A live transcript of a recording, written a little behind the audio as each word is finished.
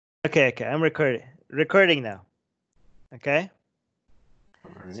Okay, I'm recording now. Okay,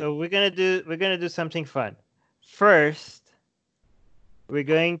 All right. so we're gonna do something fun. First, we're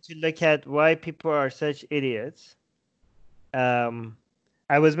going to look at why people are such idiots. Um,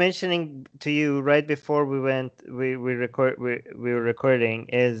 I was mentioning to you right before we were recording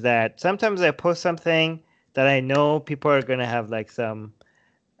is that sometimes I post something that I know people are gonna have like some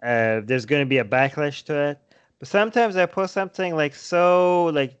there's gonna be a backlash to it. But sometimes I post something like so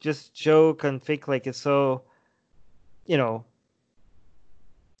like just joke and think like it's so you know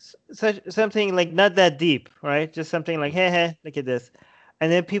such something like not that deep, right? Just something like, hey, look at this,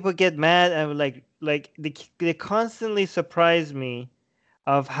 and then people get mad and like they constantly surprise me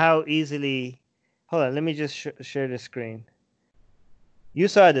of how easily. Hold on, let me just share the screen. You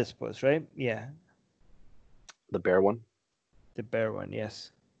saw this post, right? Yeah, The bear one. the bear one. Yes.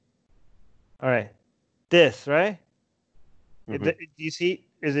 All right, this right. Hmm. Do you see?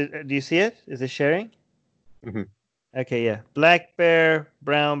 Is it? Do you see it? Is it sharing? Hmm. Okay, yeah. Black bear,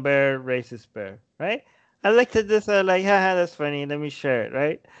 brown bear, racist bear, right? I looked at this, I like, haha, that's funny. Let me share it,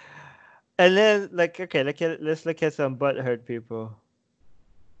 right? And then, like, okay, let's look at some butthurt people.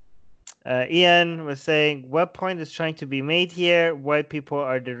 Ian was saying, what point is trying to be made here? White people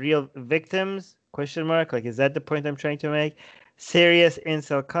are the real victims? Question mark. Like, is that the point I'm trying to make? Serious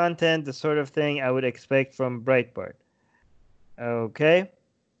incel content, the sort of thing I would expect from Breitbart. Okay.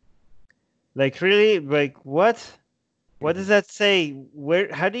 Like, really? Like, what? What Hmm. does that say?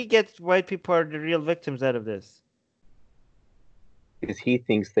 Where? How do you get white people are the real victims out of this? Because he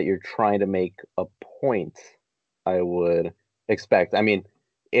thinks that you're trying to make a point, I would expect. I mean,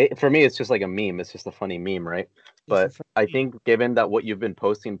 for me, it's just like a meme. It's just a funny meme, right? Just a But I funny. think given that what you've been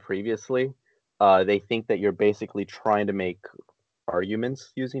posting previously, they think that you're basically trying to make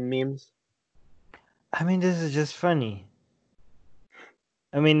arguments using memes. I mean, this is just funny.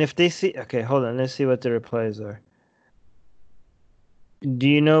 I mean, if they see, okay, hold on, let's see what the replies are. Do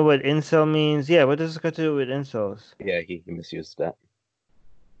you know what incel means? Yeah, what does this got to do with incels? Yeah, he misused that.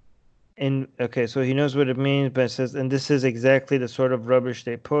 And okay, so he knows what it means, but it says, and this is exactly the sort of rubbish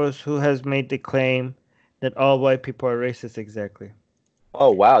they post. Who has made the claim that all white people are racist? Exactly.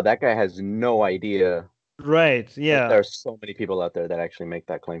 Oh wow, that guy has no idea Right. that there Yeah. are so many people out there that actually make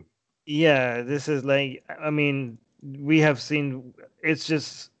that claim. Yeah. This is like, I mean, we have seen. It's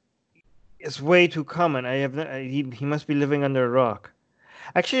just, it's way too common. I have. He must be living under a rock.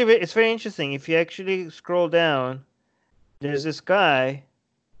 Actually, it's very interesting. If you actually scroll down, there's this guy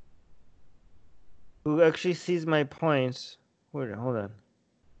who actually sees my points. Wait, hold on.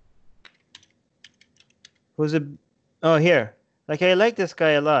 Who's a? Oh, here. Like I like this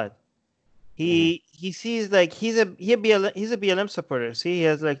guy a lot. Hmm. He sees like he's a BLM supporter. See, he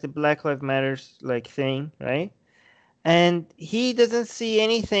has like the Black Lives Matters like thing, right? And he doesn't see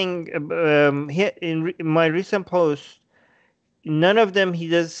anything. In my recent posts, none of them he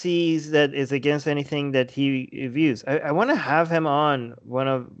does sees that is against anything that he views. I want to have him on one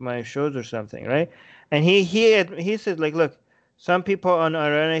of my shows or something, right? And he said like, look, some people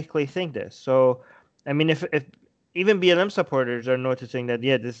unironically think this. So, I mean, if even BLM supporters are noticing that,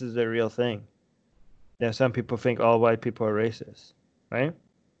 yeah, this is a real thing. That some people think all white people are racist, right?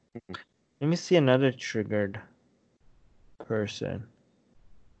 Let me see another triggered person.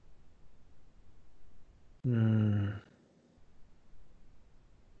 Hmm.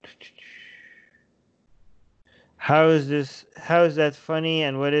 How is this? How is that funny?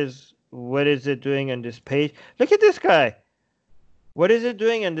 And what is it doing on this page? Look at this guy. What is it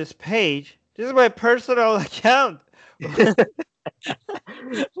doing on this page? This is my personal account.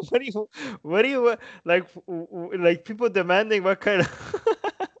 What do you? What do you like? Like people demanding what kind of?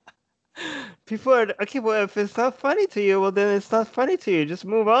 People are okay. Well, if it's not funny to you, well then it's not funny to you. Just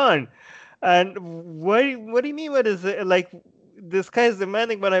move on. And what do you mean? What is it like? This guy is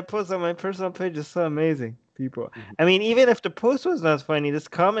demanding what I post on my personal page is so amazing. People. I mean, even if the post was not funny, this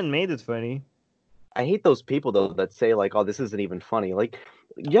comment made it funny. I hate those people though that say like, "Oh, this isn't even funny." Like,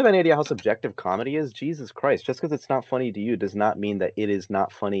 you have any idea how subjective comedy is? Jesus Christ! Just because it's not funny to you does not mean that it is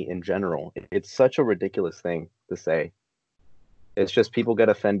not funny in general. It's such a ridiculous thing to say. It's just people get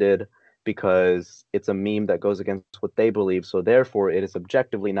offended because it's a meme that goes against what they believe, so therefore it is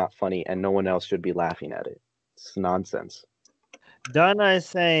objectively not funny, and no one else should be laughing at it. It's nonsense. Donna is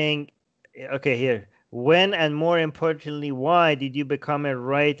saying, okay, here. When and more importantly, why did you become a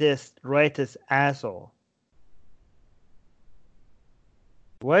rightist asshole?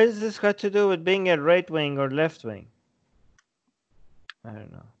 What has this got to do with being a right wing or left wing? I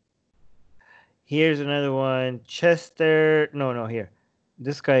don't know. Here's another one. Chester. No, no, here.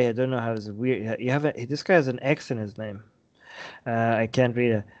 This guy, I don't know how it's weird. You have a, this guy has an X in his name. I can't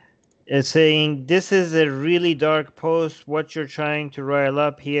read it. It's saying this is a really dark post. What you're trying to rile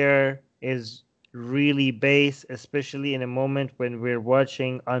up here is really base, especially in a moment when we're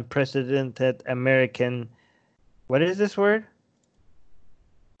watching unprecedented American. What is this word?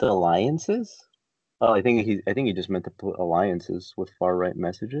 The alliances? Oh, I think he just meant to put alliances with far right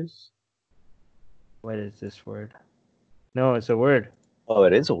messages. What is this word? No, it's a word. Oh,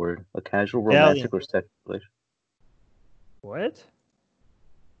 it is a word. A casual romantic Medallion. or sexual relation. What?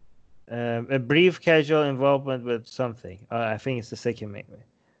 A brief casual involvement with something. I think it's the second main way.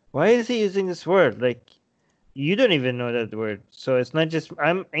 Why is he using this word? Like, you don't even know that word. So it's not just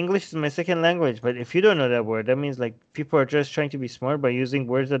English is my second language, but if you don't know that word, that means like people are just trying to be smart by using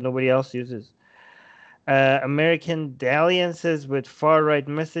words that nobody else uses. American dalliances with far right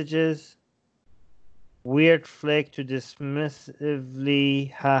messages. Weird flick to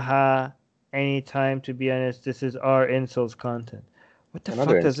dismissively, haha. Anytime, to be honest, this is our insults content. What the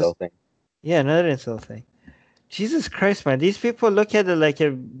Another fuck does this? incel thing. Yeah, another insult thing. Jesus Christ, man! These people look at it like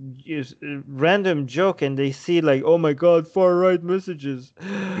a random joke, and they see like, "Oh my God, far right messages.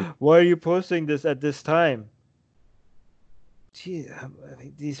 Why are you posting this at this time?" Gee, I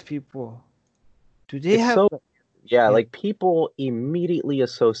mean, these people. Do they It's have? so, yeah, Yeah. like people immediately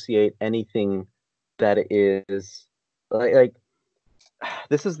associate anything that is like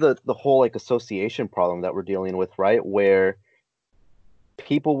this is the whole like association problem that we're dealing with, right? Where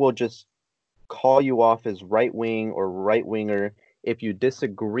people will just call you off as right wing or right winger if you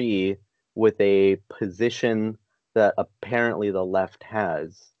disagree with a position that apparently the left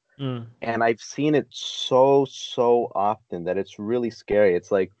has. Mm. And I've seen it so often that it's really scary.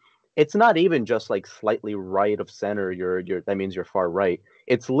 It's like it's not even just like slightly right of center, you're that means you're far right.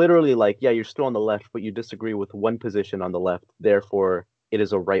 It's literally like, yeah, you're still on the left, but you disagree with one position on the left, therefore it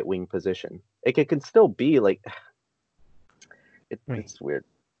is a right wing position. It can still be like Wait, it's weird.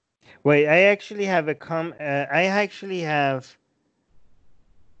 wait. I actually have I actually have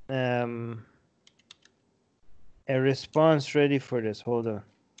um a response ready for this. Hold on.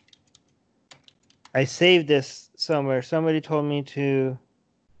 I saved this somewhere. Somebody told me to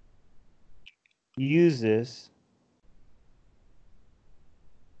use this.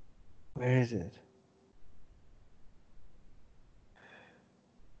 Where is it?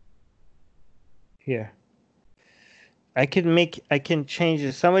 Here. I can change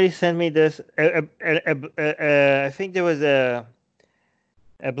it. Somebody sent me this. I think there was a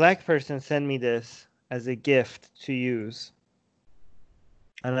black person sent me this as a gift to use,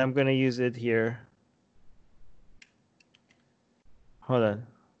 and I'm gonna use it here. Hold on.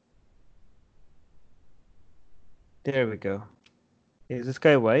 There we go. Is this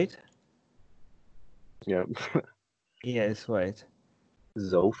guy white? Yeah. Yeah, it's white.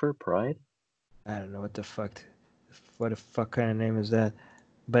 Zofer Pride? I don't know what the fuck. What the fuck kind of name is that?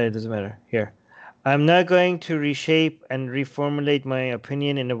 But it doesn't matter. Here. I'm not going to reshape and reformulate my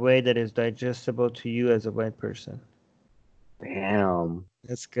opinion in a way that is digestible to you as a white person. Damn.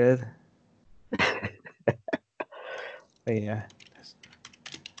 That's good. But yeah.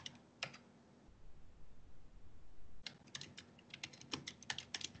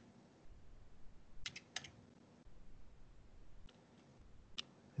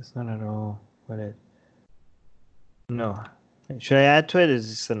 It's not at all what it. No. Should I add to it? Is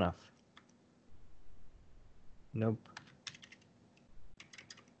this enough? Nope.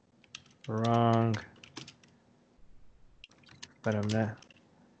 Wrong. But I'm not.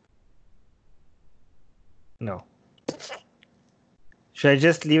 No. Should I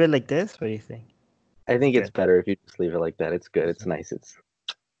just leave it like this? What do you think? I think it's Good. better if you just leave it like that. It's good. It's nice. It's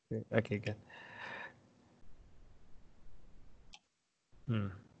Okay, good. Hmm.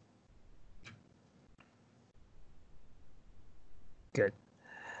 Good.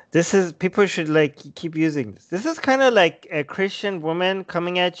 This is people should like keep using this. This is kind of like a Christian woman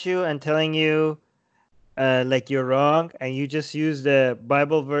coming at you and telling you like you're wrong, and you just use the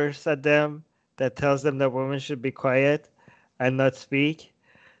Bible verse at them that tells them that women should be quiet and not speak.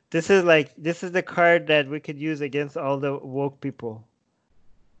 This is the card that we could use against all the woke people.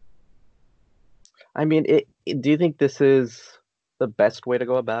 I mean, do you think this is the best way to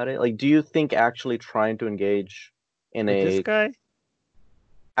go about it? Like, do you think actually trying to engage in With this a, guy?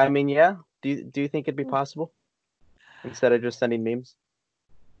 I mean, yeah, do you think it'd be possible instead of just sending memes?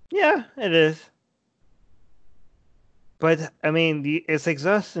 Yeah, it is. But I mean, it's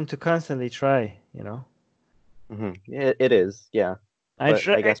exhausting to constantly try, you know. Yeah, it is, yeah. I But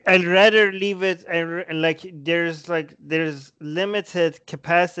try. I guess I'd rather leave it and like there's limited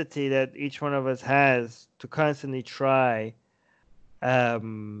capacity that each one of us has to constantly try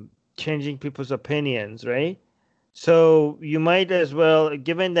changing people's opinions, right? So you might as well,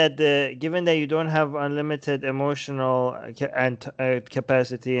 given that you don't have unlimited emotional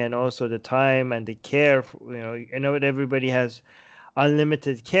capacity, and also the time and the care, you know that everybody has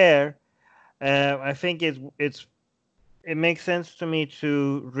unlimited care. I think it makes sense to me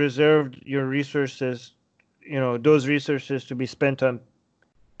to reserve your resources, those resources to be spent on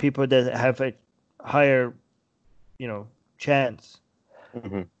people that have a higher, chance.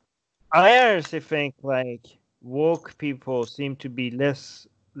 Hmm. I honestly think like woke people seem to be less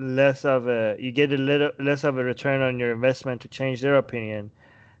of a you get a little less of a return on your investment to change their opinion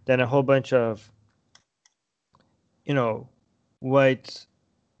than a whole bunch of, you know, white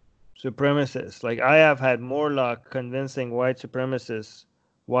supremacists. Like I have had more luck convincing white supremacists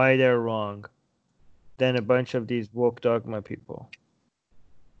why they're wrong than a bunch of these woke dogma people.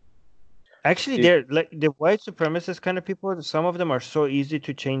 Actually, Do, they're like the white supremacist kind of people. Some of them are so easy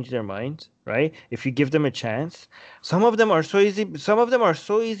to change their minds, right? If you give them a chance. Some of them are so easy. Some of them are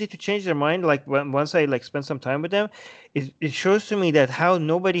so easy to change their mind. Like once I like spend some time with them, it shows to me that how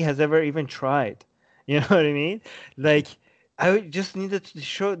nobody has ever even tried. You know what I mean? Like just needed to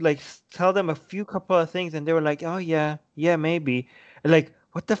show like tell them a few couple of things, and they were like, "Oh yeah, yeah, maybe." And like,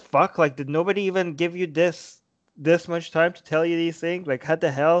 what the fuck? Like, did nobody even give you this much time to tell you these things? Like, how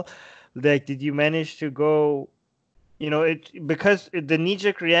the hell? Like, did you manage to go, the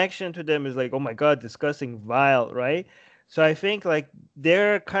knee-jerk reaction to them is like, oh my God, disgusting, vile, right? So I think like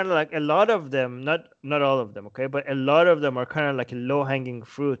they're kind of like a lot of them, not all of them, okay, but a lot of them are kind of like a low-hanging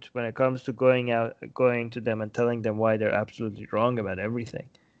fruit when it comes to going to them and telling them why they're absolutely wrong about everything.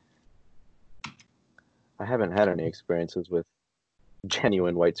 I haven't had any experiences with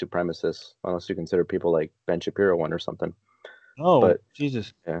genuine white supremacists, unless you consider people like Ben Shapiro one or something. Oh, But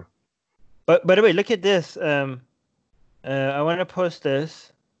Jesus. yeah. But by the way, look at this. I want to post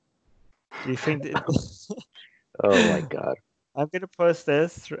this. Do you think that Oh my God. I'm gonna post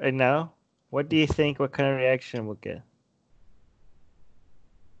this right now? What do you think? What kind of reaction we'll get?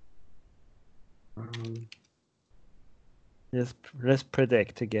 Um, Let's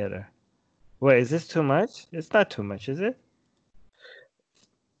predict together. Wait, is this too much? It's not too much, is it?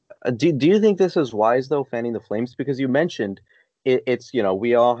 do you think this is wise though, fanning the flames? Because you mentioned it's,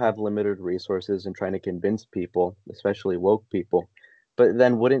 we all have limited resources and trying to convince people, especially woke people. But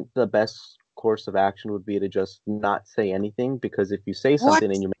then wouldn't the best course of action would be to just not say anything? Because if you say What?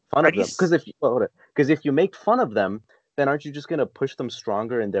 something and you make fun Are of you? them, because if you make fun of them, then aren't you just going to push them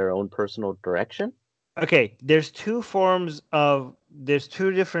stronger in their own personal direction? Okay, there's two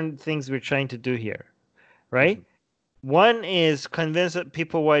different things we're trying to do here, right? Hmm. One is convince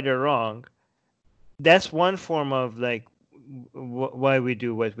people why they're wrong. That's one form of like why we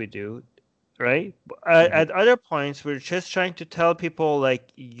do what we do, right? Hmm. At other points, we're just trying to tell people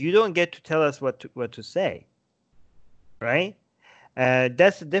like you don't get to tell us what to say, right?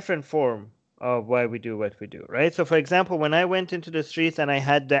 That's a different form of why we do what we do, right? So, for example, when I went into the streets and I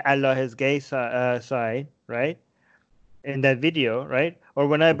had the Allah is gay sign, right, in that video, right, or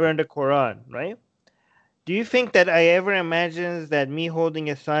when I Hmm. burned the Quran, right? Do you think that I ever imagined that me holding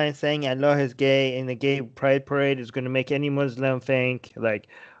a sign saying Allah is gay in the gay pride parade is going to make any Muslim think like,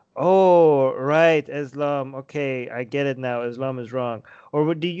 oh, right, Islam, okay, I get it now, Islam is wrong?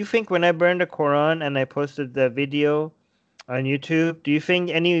 Or do you think when I burned the Quran and I posted the video on YouTube, do you think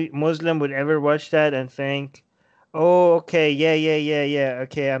any Muslim would ever watch that and think, "Oh, okay, yeah, yeah, yeah, yeah,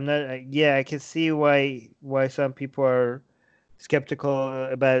 okay, I'm not, yeah, I can see why some people are skeptical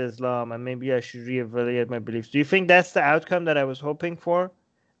about Islam, and maybe I should reevaluate my beliefs." Do you think that's the outcome that I was hoping for?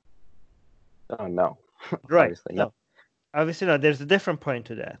 Oh no, Right. obviously no. No, obviously not. There's a different point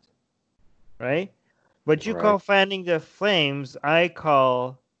to that, right? What you Right. call fanning the flames, I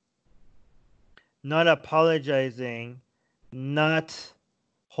call not apologizing, not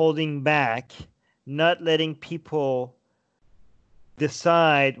holding back, not letting people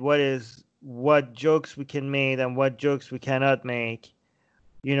decide what jokes we can make and what jokes we cannot make.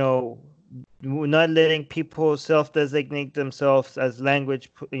 You know, not letting people self-designate themselves as language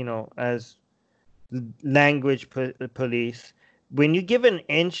police. When you give an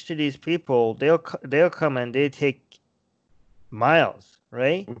inch to these people, they'll come and they take miles,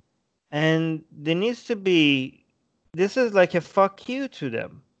 right? And there needs to be this is like a fuck you to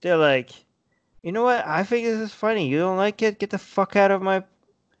them. They're like, you know what? I think this is funny. You don't like it? Get the fuck out of my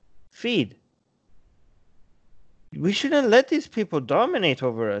feed. We shouldn't let these people dominate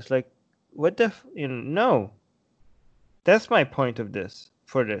over us. Like, what the, no. That's my point of this,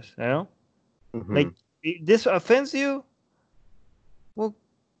 for this, you know? Hmm. Like, this offends you? Well,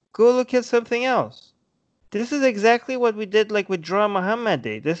 go look at something else. This is exactly what we did, like, with Dra Muhammad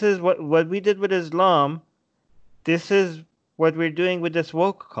Day. This is what we did with Islam this is what we're doing with this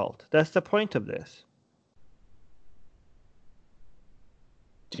woke cult. That's the point of this.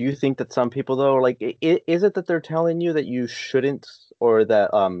 Do you think that some people though, like, is it that they're telling you that you shouldn't, or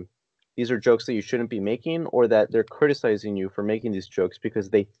that these are jokes that you shouldn't be making, or that they're criticizing you for making these jokes because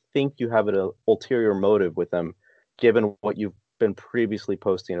they think you have an ulterior motive with them, given what you've been previously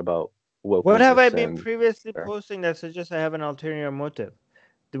posting about What have I wokeness been and previously posting that suggests I have an ulterior motive?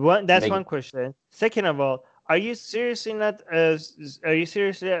 That's making? one question. Second of all, are you seriously not? Are you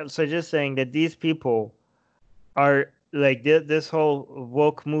seriously suggesting that these people are like this whole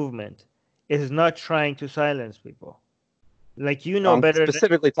woke movement is not trying to silence people? Like you know I'm better than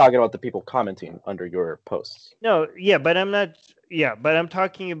specifically talking about the people commenting under your posts. no, yeah, but I'm not. Yeah, but I'm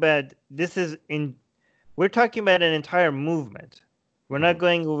talking about this is in. We're talking about an entire movement. We're not Mhm.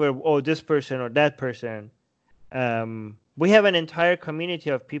 going over this person or that person. We have an entire community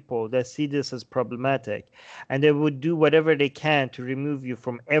of people that see this as problematic, and they would do whatever they can to remove you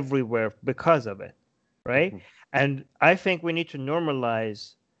from everywhere because of it, right? Mhm. And I think we need to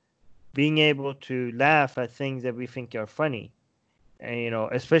normalize being able to laugh at things that we think are funny. And,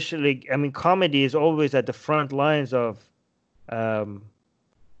 especially, I mean, comedy is always at the front lines of, um,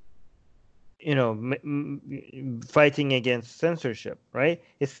 fighting against censorship, right?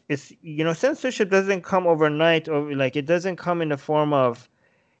 It's censorship doesn't come overnight, or like it doesn't come in the form of,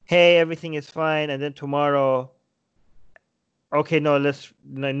 hey, everything is fine, and then tomorrow, okay, no,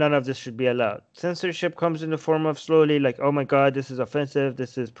 none of this should be allowed. Censorship comes in the form of slowly, like, oh my God, this is offensive,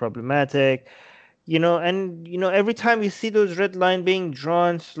 this is problematic, and every time you see those red lines being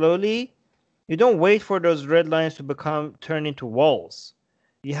drawn slowly, you don't wait for those red lines to turn into walls.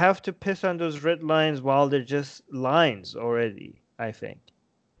 You have to piss on those red lines while they're just lines already, I think.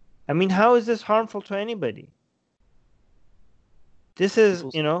 I mean, how is this harmful to anybody? This is,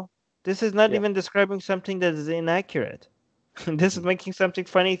 People's, this is not yeah. even describing something that is inaccurate. This is Mhm. making something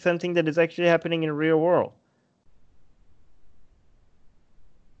funny, something that is actually happening in the real world.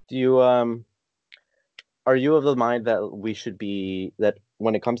 Do you are you of the mind that we should be that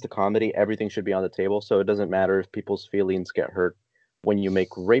when it comes to comedy, everything should be on the table, so it doesn't matter if people's feelings get hurt when you make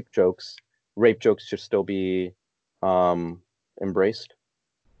rape jokes should still be um embraced?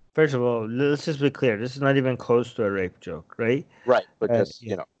 First of all, let's just be clear. This is not even close to a rape joke, right? Right, but just,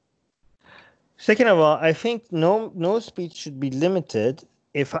 Yeah. Second of all, I think no speech should be limited.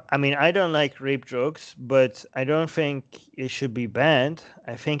 If I mean, I don't like rape jokes, but I don't think it should be banned.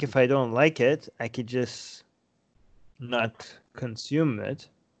 I think if I don't like it, I could just not consume it.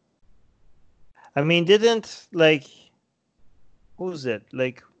 I mean, didn't like who's it?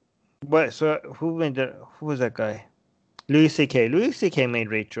 Like what? So who was that guy? Louis C.K. Louis C.K. made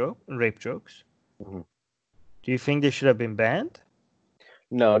rape jokes. Mhm. Do you think they should have been banned?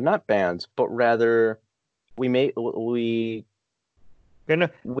 No, not bans, but rather we may Gonna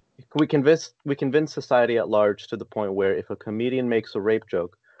we, we convince society at large to the point where if a comedian makes a rape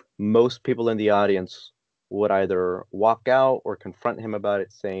joke, most people in the audience would either walk out or confront him about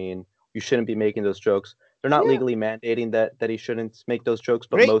it, saying you shouldn't be making those jokes. They're not yeah, legally mandating that he shouldn't make those jokes,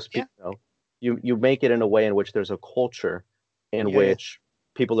 but great, most yeah, people know. You make it in a way in which there's a culture in yeah, yeah. which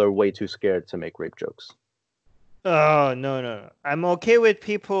people are way too scared to make rape jokes. Oh, no, no, no. I'm okay with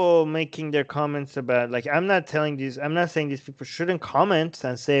people making their comments about, like, I'm not saying these people shouldn't comment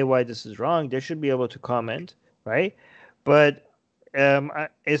and say why this is wrong. They should be able to comment, right? But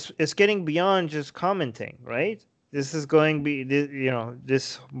it's getting beyond just commenting, right? This is going be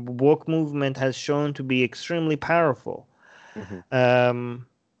this woke movement has shown to be extremely powerful. Hmm. Um,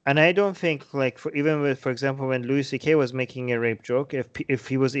 and I don't think like even with, for example, when Louis C.K. was making a rape joke, if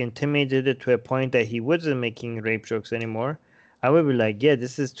he was intimidated to a point that he wasn't making rape jokes anymore, I would be like, yeah,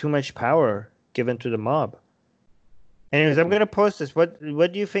 this is too much power given to the mob. Anyways, I'm gonna post this. What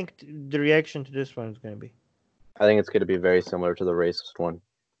do you think the reaction to this one is gonna be? I think it's going to be very similar to the racist one,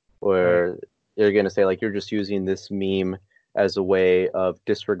 All right. where you're going to say like you're just using this meme as a way of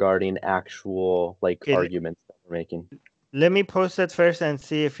disregarding actual like Okay, arguments that we're making. let me post that first and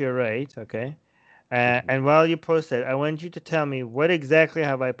see if you're right. Okay. Mhm. And while you post it, I want you to tell me what exactly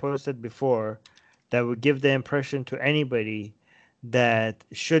have I posted before that would give the impression to anybody that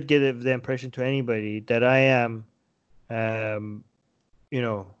should give the impression to anybody that I am, um, you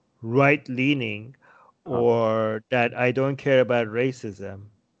know, right leaning Uh, or that I don't care about racism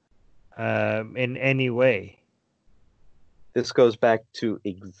in any way. this goes back to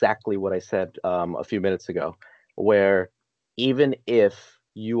exactly what I said a few minutes ago, where even if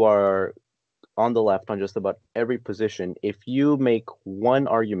you are on the left on just about every position, if you make one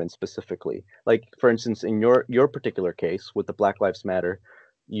argument specifically, like for instance in your particular case with the Black Lives Matter,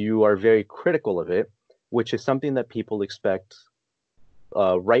 you are very critical of it, which is something that people expect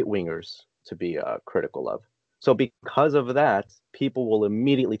right wingers to be critical of. So because of that, people will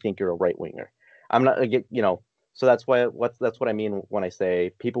immediately think you're a right winger. I'm not, so that's what I mean when I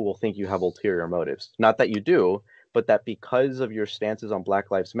say people will think you have ulterior motives. Not that you do, but that because of your stances on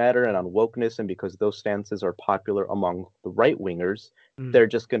Black Lives Matter and on wokeness, and because those stances are popular among the right wingers, they're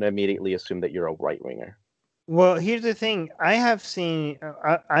just going to immediately assume that you're a right winger. Well, here's the thing. I have seen,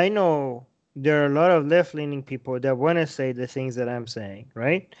 I know there are a lot of left-leaning people that want to say the things that I'm saying,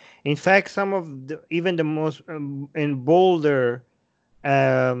 right? In fact, some of even the most in bolder,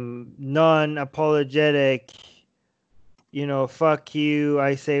 non-apologetic, fuck you,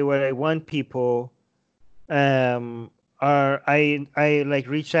 I say what I want people, are I like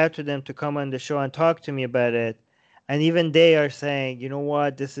reached out to them to come on the show and talk to me about it, and even they are saying, you know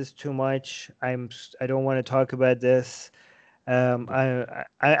what, this is too much. I don't want to talk about this. I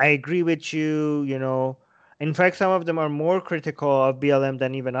agree with you. In fact, some of them are more critical of BLM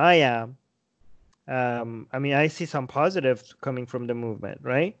than even I am. I mean, I see some positives coming from the movement,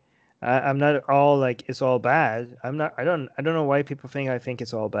 right? I'm not all like it's all bad. I'm not. I don't know why people think I think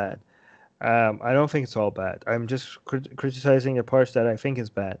it's all bad. I don't think it's all bad. I'm just criticizing the parts that I think is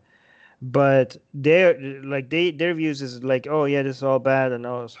bad. But their views is like, oh yeah, this is all bad and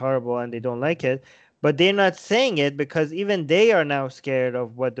oh it's horrible and they don't like it. But they're not saying it because even they are now scared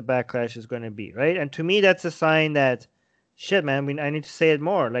of what the backlash is going to be, right? And to me, that's a sign that, shit, man, I need to say it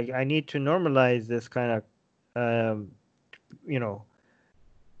more. Like I need to normalize this kind of, you know,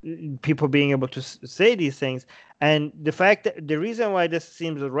 people being able to say these things. And the fact that the reason why this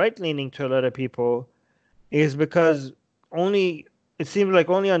seems right leaning to a lot of people is because only it seems like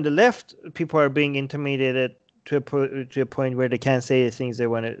only on the left people are being intimidated to a point where they can't say the things they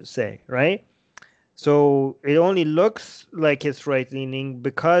want to say, right? So it only looks like it's right leaning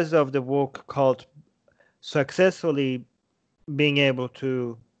because of the woke cult successfully being able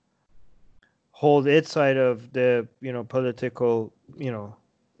to hold its side of the political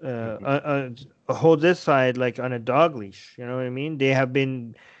hold this side like on a dog leash. You know what I mean? They have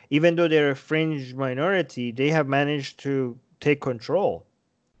been, even though they're a fringe minority, they have managed to take control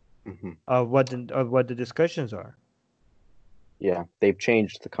Mm-hmm. of what the discussions are. Yeah, they've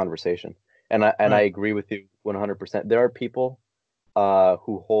changed the conversation, and I Right. agree with you 100%. There are people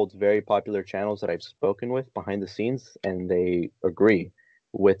who hold very popular channels that I've spoken with behind the scenes, and they agree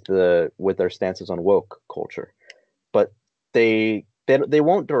with their stances on woke culture. But they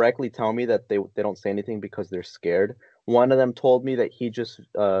won't directly tell me that they don't say anything because they're scared. One of them told me that he just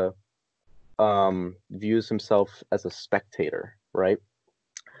views himself as a spectator, right?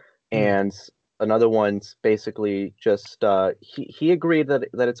 Mm. And another one's basically just he agreed that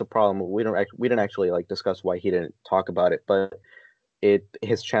it's a problem. We didn't actually like discuss why he didn't talk about it, but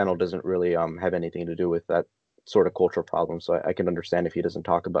his channel doesn't really have anything to do with that sort of cultural problem. So I can understand if he doesn't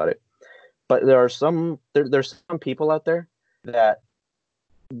talk about it. But there's some people out there that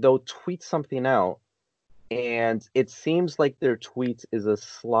they'll tweet something out, and it seems like their tweet is a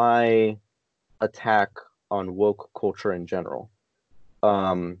sly attack on woke culture in general.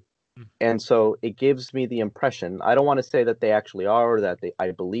 Um, and so it gives me the impression, I don't want to say that they actually are or that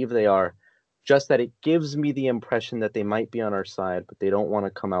I believe they are, just that it gives me the impression that they might be on our side, but they don't want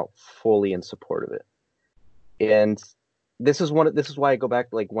to come out fully in support of it. And this is why I go back,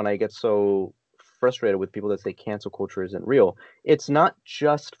 like when I get so frustrated with people that say cancel culture isn't real. It's not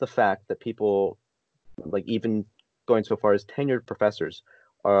just the fact that people, like even going so far as tenured professors,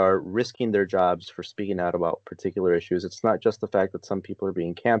 are risking their jobs for speaking out about particular issues. It's not just the fact that some people are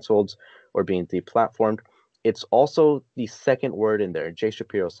being canceled or being deplatformed. It's also the second word in there. Jay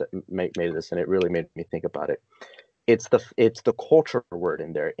Shapiro made this, and it really made me think about it. It's the culture word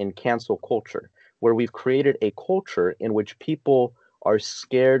in there, in cancel culture, where we've created a culture in which people are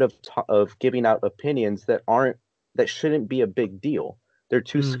scared of giving out opinions that shouldn't be a big deal. They're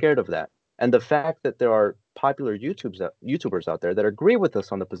too Mm. scared of that. And the fact that there are popular YouTubers out there that agree with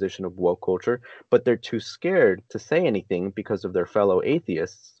us on the position of woke culture, but they're too scared to say anything because of their fellow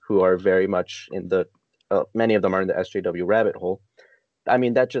atheists who are very much in the many of them are in the SJW rabbit hole. I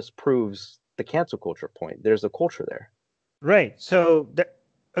mean, that just proves the cancel culture point. There's a culture there. Right. So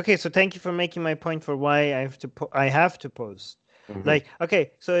okay. So thank you for making my point for why I have to post. Mm-hmm. Like,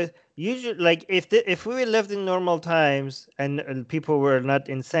 okay, so usually, like, if we lived in normal times and people were not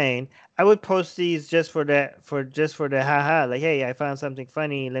insane, I would post these just for the haha. Like, hey, I found something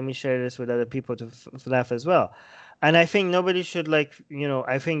funny. Let me share this with other people to laugh as well. And I think nobody should, like,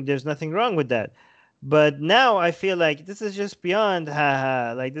 I think there's nothing wrong with that. But now I feel like this is just beyond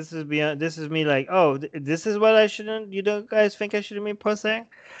haha. Like this is beyond. This is me. Like, oh, this is what I shouldn't. You don't guys think I shouldn't be posting?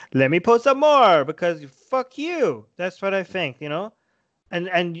 Let me post some more because fuck you. That's what I think.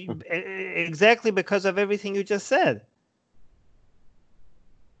 Exactly because of everything you just said.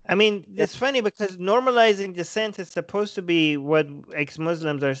 I mean, Yeah. it's funny because normalizing dissent is supposed to be what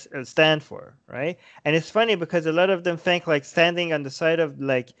ex-Muslims stand for, right? And it's funny because a lot of them think like standing on the side of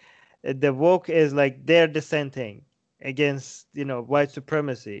like the woke is like they're dissenting against white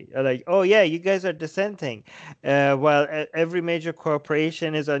supremacy. Like, oh yeah, you guys are dissenting, while every major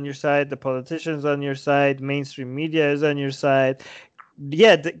corporation is on your side, the politicians on your side, mainstream media is on your side.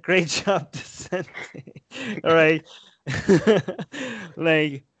 Yeah, great job dissenting. All right.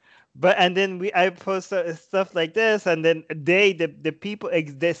 Like, but and then I post stuff like this, and then the people,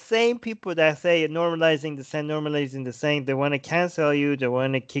 the same people that say normalizing the same, they want to cancel you, they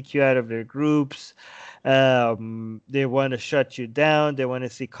want to kick you out of their groups, they want to shut you down, they want to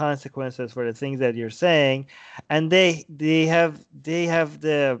see consequences for the things that you're saying, and they don't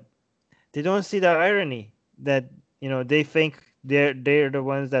see the irony that they think they're the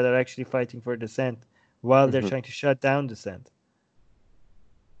ones that are actually fighting for dissent while they're Mhm. trying to shut down dissent.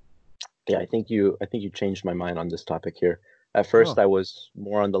 Yeah, I think you changed my mind on this topic here. At Oh. first, I was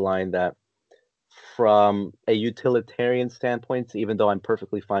more on the line that from a utilitarian standpoint, even though I'm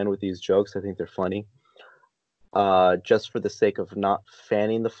perfectly fine with these jokes, I think they're funny. Just for the sake of not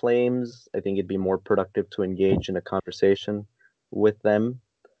fanning the flames, I think it'd be more productive to engage in a conversation with them.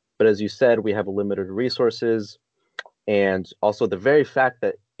 But as you said, we have limited resources, and also the very fact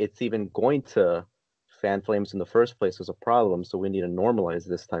that it's even going to fan flames in the first place is a problem. So we need to normalize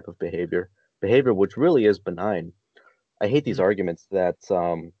this type of behavior which really is benign. I hate these Mm. arguments that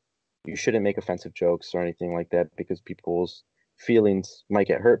you shouldn't make offensive jokes or anything like that because people's feelings might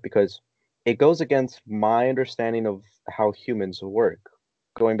get hurt because it goes against my understanding of how humans work.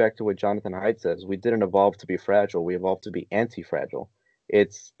 Going back to what Jonathan Haidt says, we didn't evolve to be fragile. We evolved to be anti-fragile.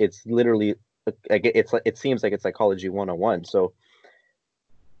 It's literally it seems like it's psychology 101. So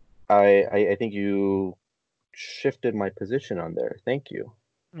I think you shifted my position on there. Thank you.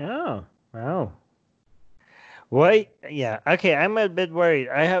 Oh, wow. Why? Yeah. Okay, I'm a bit worried.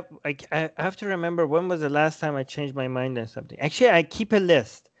 I have to remember when was the last time I changed my mind on something. Actually, I keep a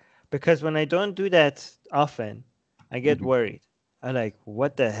list because when I don't do that often, I get Mhm. worried. I like,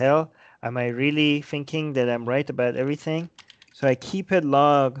 what the hell? Am I really thinking that I'm right about everything? So I keep a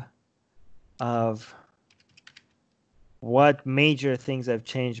log of what major things I've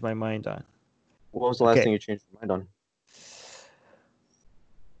changed my mind on. What was the last Okay. thing you changed your mind on?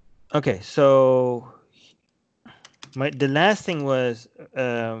 Okay, so the last thing was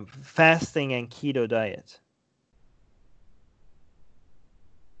fasting and keto diet.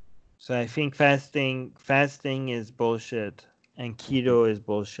 So I think fasting is bullshit and Mhm. keto is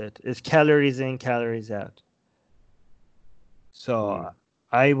bullshit. It's calories in, calories out. So Mm.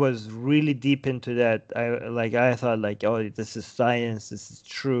 I was really deep into that. I thought like, oh, this is science, this is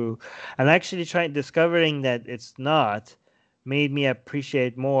true. And actually trying discovering that it's not made me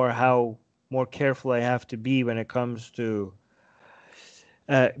appreciate more how more careful I have to be when it comes to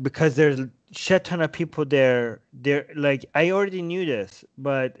because there's shit ton of people there. There, like I already knew this,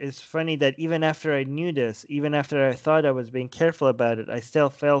 but it's funny that even after I knew this, even after I thought I was being careful about it, I still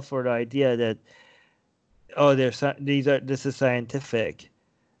fell for the idea that oh, this is scientific.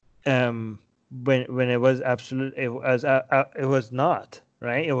 When it was absolute, it was not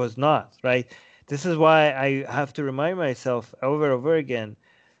right. It was not right. This is why I have to remind myself over and over again,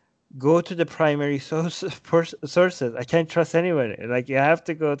 go to the primary sources. I can't trust anyone. Like you have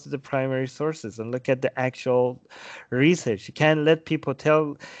to go to the primary sources and look at the actual research. You can't let people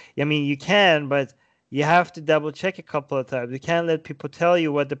tell. I mean, you can, but you have to double check a couple of times. You can't let people tell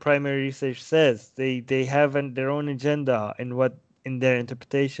you what the primary research says. They have their own agenda in their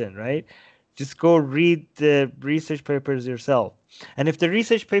interpretation, right? Just go read the research papers yourself. And if the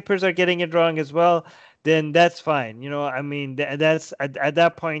research papers are getting it wrong as well, then that's fine. I mean, that's at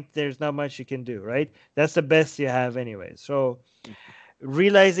that point, there's not much you can do, right? That's the best you have anyway. So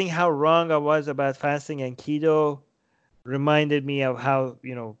realizing how wrong I was about fasting and keto reminded me of how,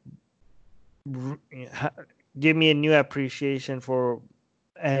 r- ha- give me a new appreciation for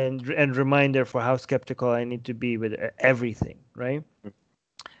and reminder for how skeptical I need to be with everything, right?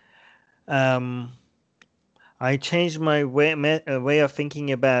 Um, I changed my way of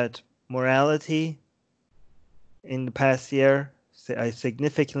thinking about morality in the past year. I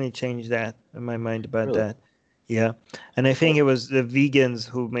significantly changed that in my mind about Really? that. Yeah. And I think Well, it was the vegans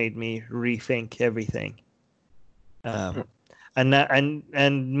who made me rethink everything. hmm. Um,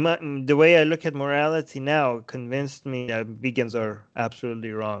 The way I look at morality now convinced me that vegans are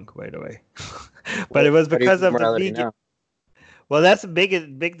absolutely wrong, by the way. But it was What do you because think of the morality vegan. now? Well, that's a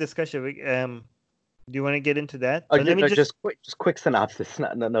big discussion. Do you want to get into that? Oh, But let me no, just. just quick synopsis.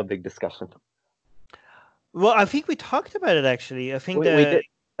 No big discussion. Well, I think we talked about it actually. I think We did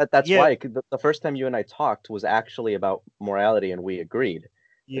that's yeah, why the first time you and I talked was actually about morality, and we agreed.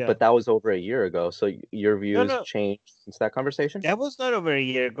 yeah. But that was over a year ago. So your No, views no, changed since that conversation? that was not over a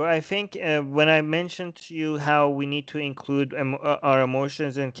year ago. I think when I mentioned to you how we need to include our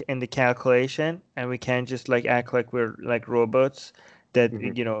emotions in the calculation, and we can't just like act like we're like robots that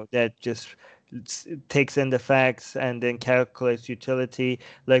Hmm. that just takes in the facts and then calculates utility.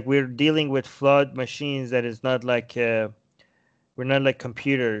 Like we're dealing with flawed machines that is not like we're not like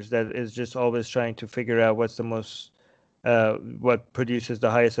computers that is just always trying to figure out what's the most what produces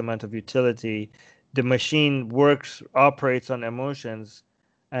the highest amount of utility. The machine operates on emotions,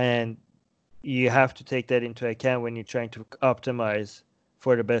 and you have to take that into account when you're trying to optimize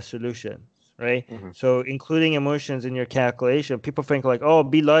for the best solutions, right? Hmm. So including emotions in your calculation, people think like, oh,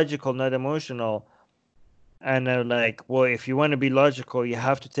 be logical, not emotional. And they're like, well, if you want to be logical, you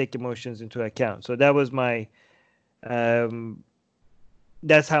have to take emotions into account. So that was my um,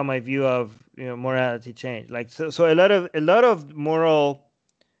 that's how my view of morality changed. Like so a lot of moral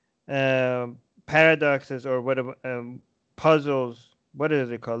paradoxes or whatever puzzles. What is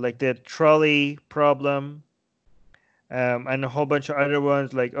it called? Like the trolley problem, and a whole bunch of other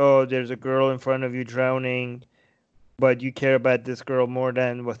ones. Like, oh, there's a girl in front of you drowning, but you care about this girl more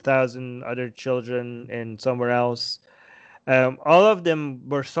than 1,000 other children in somewhere else. All of them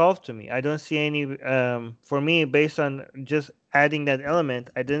were solved to me. I don't see any, for me, based on just adding that element,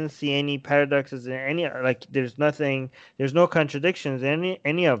 I didn't see any paradoxes in any, like, there's no contradictions in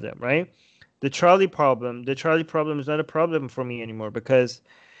any of them, right? The trolley problem is not a problem for me anymore because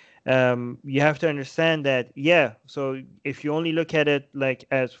you have to understand that, yeah, so if you only look at it like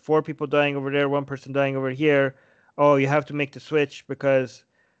as four people dying over there, one person dying over here, oh, you have to make the switch because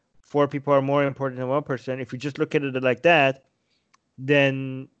four people are more important than one person. If you just look at it like that,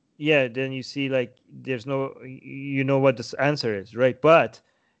 then yeah, then you see like there's no, you know what this answer is, right? But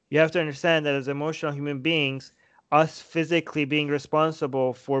you have to understand that as emotional human beings, us physically being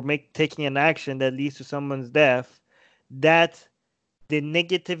responsible for taking an action that leads to someone's death, that the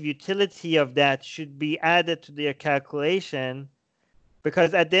negative utility of that should be added to their calculation,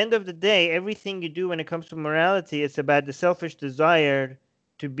 because at the end of the day, everything you do when it comes to morality, it's about the selfish desire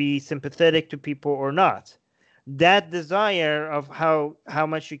to be sympathetic to people or not. That desire of how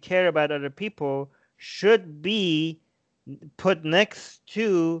much you care about other people should be put next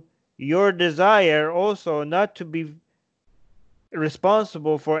to your desire also not to be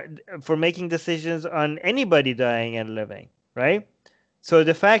responsible for making decisions on anybody dying and living, right? So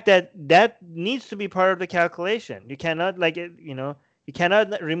the fact that that needs to be part of the calculation, you cannot you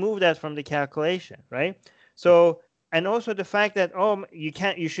cannot remove that from the calculation, right? So, and also the fact that, oh,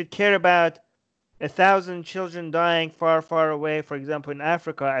 you should care about 1,000 children dying far, far away, for example, in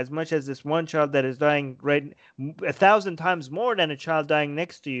Africa, as much as this one child that is dying 1,000 times more than a child dying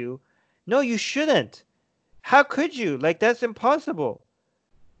next to you. No, you shouldn't. How could you? Like, that's impossible.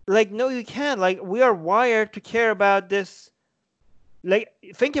 Like, no, you can't. Like, we are wired to care about this. Like,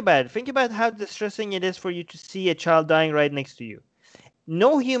 think about it. Think about how distressing it is for you to see a child dying right next to you.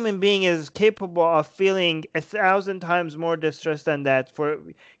 No human being is capable of feeling 1,000 times more distress than that.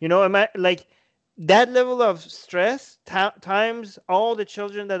 Like that level of stress times all the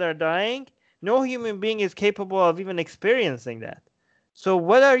children that are dying. No human being is capable of even experiencing that. So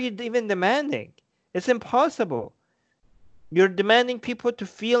what are you even demanding? It's impossible. You're demanding people to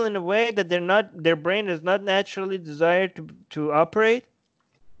feel in a way that their brain is not naturally desired to operate.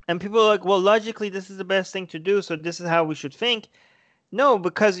 And people are like, well, logically, this is the best thing to do, so this is how we should think. No,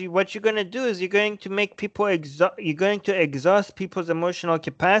 because what you're going to do is you're going to make people you're going to exhaust people's emotional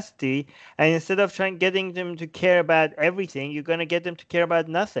capacity, and instead of trying getting them to care about everything, you're going to get them to care about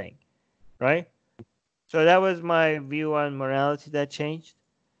nothing, right? So that was my view on morality that changed.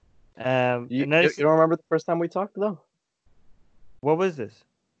 You don't remember the first time we talked though? What was this?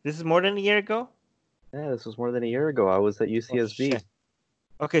 This is more than a year ago? Yeah, this was more than a year ago. I was at Oh UCSB. shit.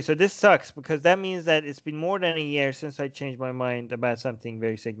 Okay, so this sucks because that means that it's been more than a year since I changed my mind about something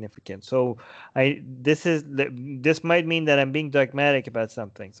very significant. So this might mean that I'm being dogmatic about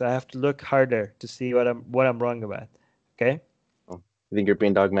something. So I have to look harder to see what I'm wrong about. Okay? Oh, you think you're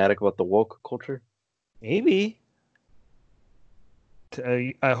being dogmatic about the woke culture? Maybe.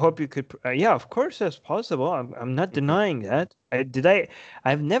 I hope you could. Yeah, of course that's possible. I'm not Mhm. denying that.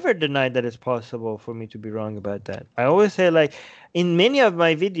 I've never denied that it's possible for me to be wrong about that. I always say, like, in many of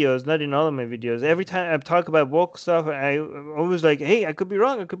my videos, not in all of my videos, every time I talk about woke stuff, I always like, hey, I could be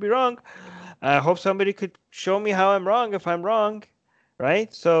wrong. I could be wrong. I hope somebody could show me how I'm wrong if I'm wrong,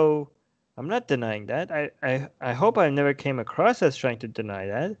 right? So I'm not denying that. I hope I never came across as trying to deny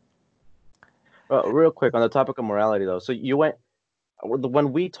that. Real quick on the topic of morality, though. So you went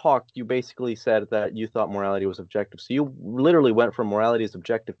when we talked, you basically said that you thought morality was objective. So you literally went from morality is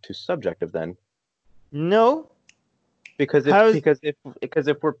objective to subjective then, No, because if how's because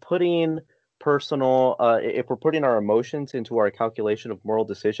if we're putting personal if we're putting our emotions into our calculation of moral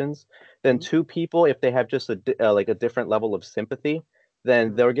decisions, then two people, if they have just like a different level of sympathy,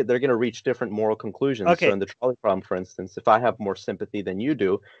 then they're going to reach different moral conclusions. So okay? in the trolley problem, for instance, if I have more sympathy than you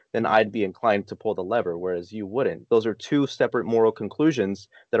do, then I'd be inclined to pull the lever, whereas you wouldn't. Those are two separate moral conclusions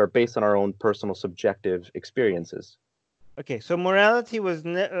that are based on our own personal subjective experiences. Okay, so morality was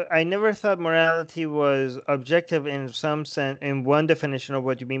I never thought morality was objective in some sense, in one definition of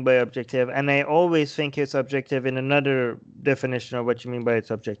what you mean by objective, and I always think it's objective in another definition of what you mean by it's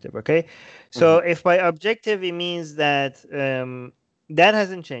objective. Okay, so Hmm. if by objective it means that that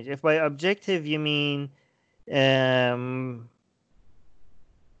hasn't changed. If by objective you mean um,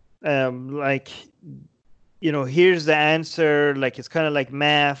 like, here's the answer, like it's kind of like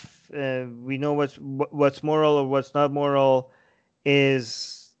math. We know what's moral or what's not moral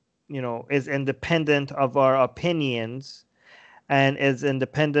is is independent of our opinions and is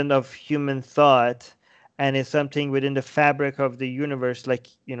independent of human thought and is something within the fabric of the universe, like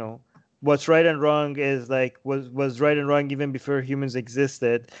what's right and wrong is like was right and wrong even before humans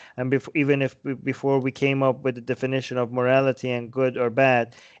existed, and even if before we came up with the definition of morality and good or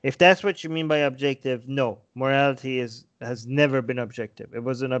bad. If that's what you mean by objective, no, morality has never been objective. It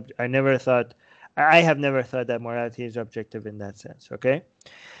wasn't I never thought, I have never thought that morality is objective in that sense. Okay.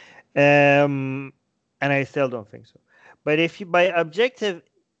 um and I still don't think so. But if by objective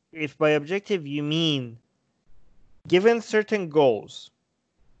you mean given certain goals,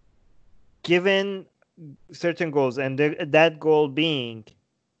 given certain goals, and that goal being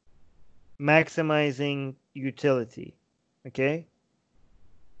maximizing utility, okay?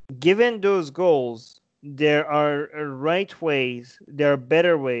 Given those goals, there are there are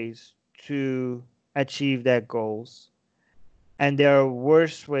better ways to achieve that goals, and there are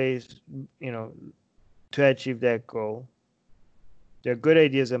worse ways, to achieve that goal. There are good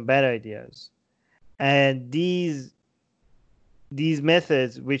ideas and bad ideas. And these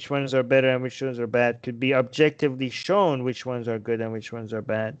methods, which ones are better and which ones are bad, could be objectively shown which ones are good and which ones are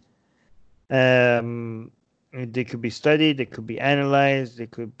bad. They could be studied, they could be analyzed, they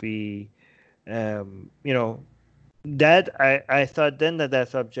could be, that I thought then that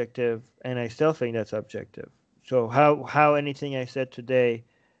that's objective, and I still think that's objective. So how anything I said today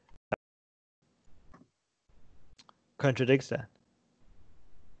contradicts that?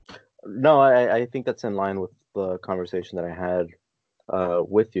 No, I think that's in line with the conversation that I had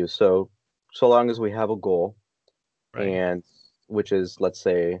with you. So long as we have a goal, Right. and which is, let's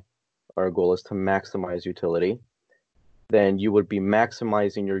say, our goal is to maximize utility, then you would be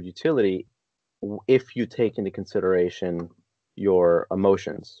maximizing your utility if you take into consideration your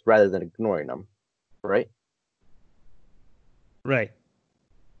emotions rather than ignoring them, right? Right.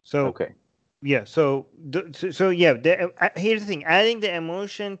 So Okay. yeah, yeah, here's the thing: adding the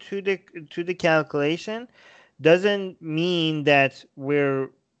emotion to the calculation doesn't mean that we're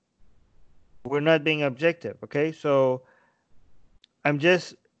not being objective. Okay, so I'm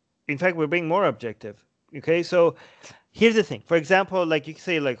just, in fact, we're being more objective. Okay, so here's the thing. For example, like you could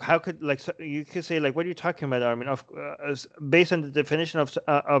say, like how could like you could say like what are you talking about, Armin? Based on the definition of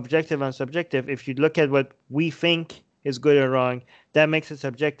objective and subjective, if you look at what we think is good or wrong, that makes it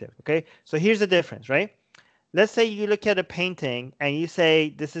subjective. Okay, so here's the difference, right? Let's say you look at a painting and you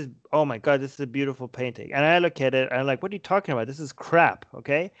say, this is, oh my God, this is a beautiful painting. And I look at it and I'm like, what are you talking about? This is crap.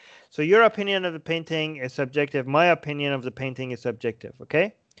 Okay. So your opinion of the painting is subjective. My opinion of the painting is subjective.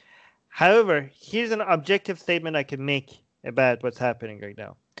 Okay. However, here's an objective statement I can make about what's happening right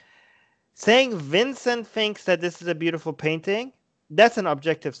now. Saying Vincent thinks that this is a beautiful painting, that's an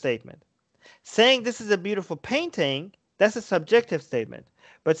objective statement. Saying this is a beautiful painting, that's a subjective statement.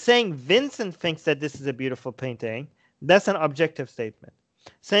 But saying Vincent thinks that this is a beautiful painting, that's an objective statement.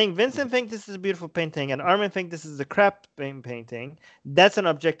 Saying Vincent thinks this is a beautiful painting and Armin thinks this is a crap painting, that's an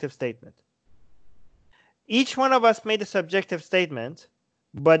objective statement. Each one of us made a subjective statement,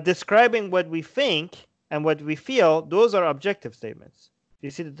 but describing what we think and what we feel, those are objective statements. Do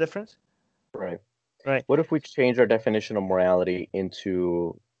you see the difference? Right. Right. What if we change our definition of morality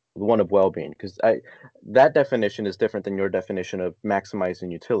into one of well-being? Because that definition is different than your definition of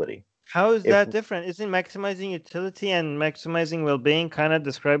maximizing utility. How is If that different? Isn't maximizing utility and maximizing well-being kind of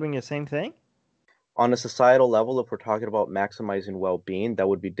describing the same thing? on a societal level, if we're talking about maximizing well-being, that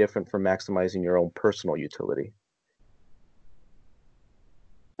would be different from maximizing your own personal utility.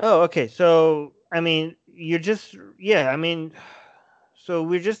 Oh, okay. So, I mean, you're just, yeah, I mean, so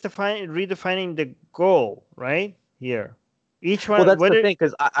we're just redefining the goal, right? Here. Each Well, one, that's what the it, thing,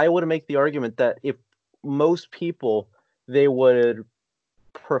 because I would make the argument that if most people, they would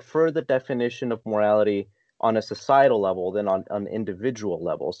prefer the definition of morality on a societal level than on an individual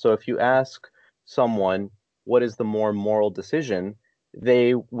level. So if you ask someone what is the more moral decision,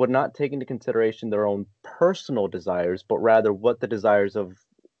 they would not take into consideration their own personal desires, but rather what the desires of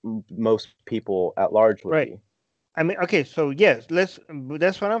most people at large would right. be. I mean, okay, so yes, that's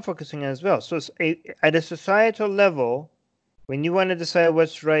what I'm focusing on as well. So at a societal level, when you want to decide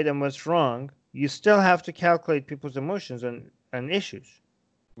what's right and what's wrong, you still have to calculate people's emotions and issues,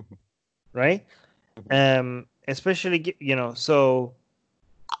 Mhm, right? mhm. Especially, so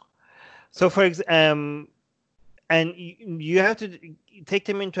for and you have to take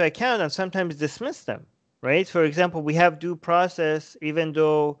them into account and sometimes dismiss them, right? For example, we have due process, even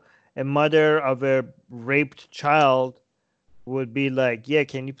though a mother of a raped child would be like, yeah,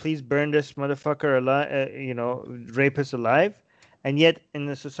 can you please burn this motherfucker alive, rapist alive? And yet in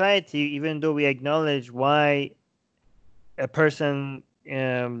the society, even though we acknowledge why a person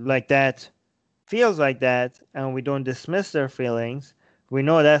like that feels like that, and we don't dismiss their feelings, we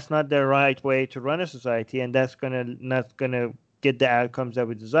know that's not the right way to run a society, and that's gonna not gonna get the outcomes that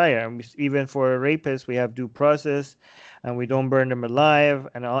we desire. And even for a rapist, we have due process, and we don't burn them alive,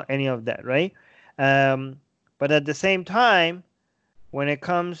 and any of that, right? Um, but at the same time, when it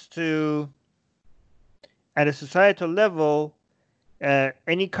comes to at a societal level,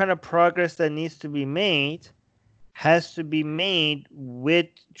 any kind of progress that needs to be made has to be made with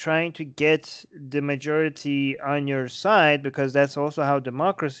trying to get the majority on your side, because that's also how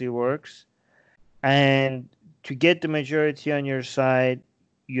democracy works. And to get the majority on your side,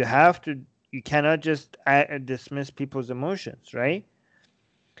 you have to, you cannot just dismiss people's emotions, right?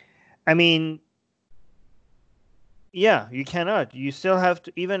 I mean, yeah, you cannot. You still have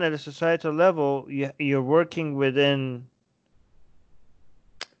to, even at a societal level, you're working within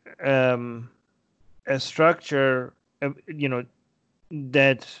um, a structure,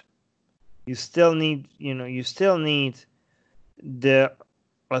 that you still need the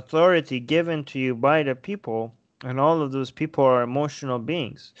authority given to you by the people, and all of those people are emotional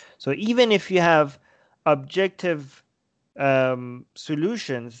beings. So even if you have objective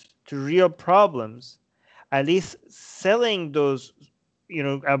solutions to real problems, at least selling those,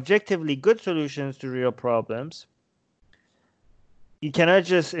 objectively good solutions to real problems, you cannot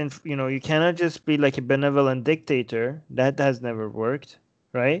just be like a benevolent dictator. That has never worked,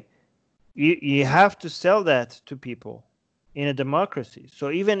 right? You have to sell that to people in a democracy. So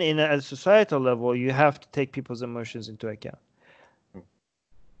even in a societal level, you have to take people's emotions into account,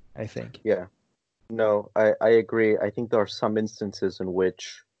 I think. Yeah, no, I agree. I think there are some instances in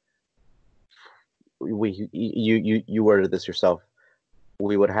which you worded this yourself.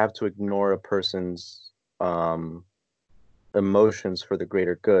 We would have to ignore a person's um, emotions for the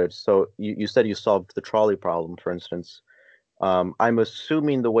greater good. So you said you solved the trolley problem, for instance. I'm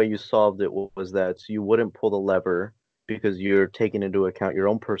assuming the way you solved it was that you wouldn't pull the lever because you're taking into account your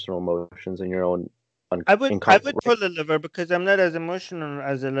own personal emotions and your own I would right? pull the lever because I'm not as emotional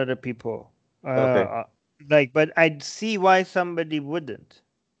as a lot of people. Okay. But I'd see why somebody wouldn't.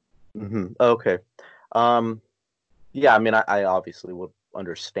 Okay. Um, yeah, I mean, I obviously would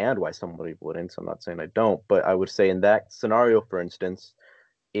understand why somebody wouldn't. So I'm not saying I don't, but I would say in that scenario, for instance,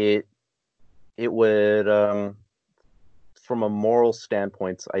 it it would from a moral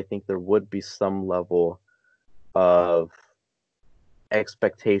standpoint, I think there would be some level of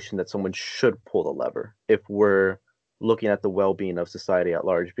expectation that someone should pull the lever if we're looking at the well-being of society at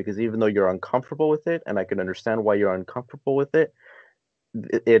large, because even though you're uncomfortable with it and I can understand why you're uncomfortable with it,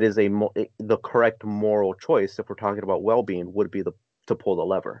 it is the correct moral choice if we're talking about well-being would be the to pull the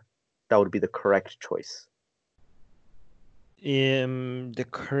lever. That would be the correct choice. The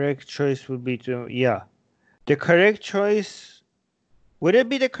correct choice would be to, yeah. The correct choice, would it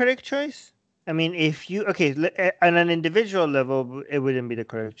be the correct choice? I mean, if you, okay, on an individual level, it wouldn't be the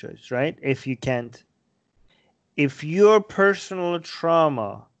correct choice, right? If your personal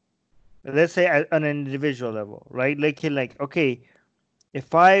trauma, let's say on an individual level, right? Like, okay,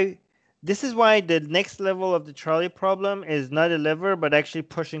 if I this is why the next level of the trolley problem is not a lever, but actually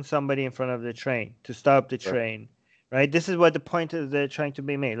pushing somebody in front of the train to stop the Right. train, right? This is what the point is they're trying to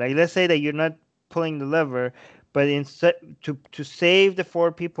be made. Like, let's say that you're not pulling the lever, but instead to save the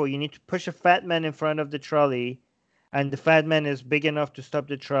four people, you need to push a fat man in front of the trolley, and the fat man is big enough to stop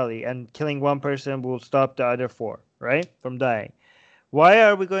the trolley, and killing one person will stop the other four, right, from dying. Why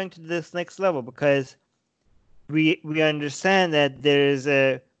are we going to this next level? Because we understand that there is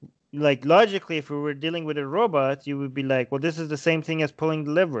a, like, logically, if we were dealing with a robot, you would be like, well, this is the same thing as pulling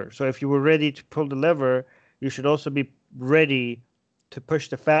the lever. So if you were ready to pull the lever, you should also be ready to push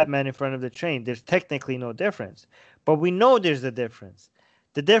the fat man in front of the train. There's technically no difference, but we know there's a difference.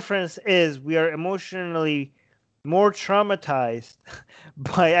 The difference is we are emotionally more traumatized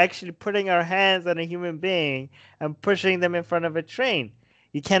by actually putting our hands on a human being and pushing them in front of a train.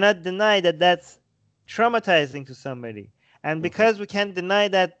 You cannot deny that that's traumatizing to somebody. And Hmm. because we can't deny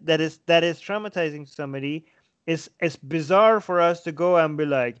that is traumatizing to somebody, it's bizarre for us to go and be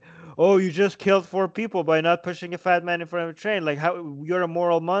like, oh, you just killed four people by not pushing a fat man in front of a train. Like, how you're a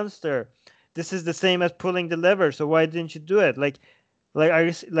moral monster. This is the same as pulling the lever. So why didn't you do it? Like,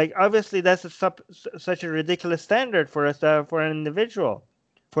 like, obviously that's such a ridiculous standard for us for an individual,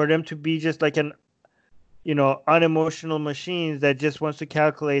 for them to be just like an unemotional machines that just wants to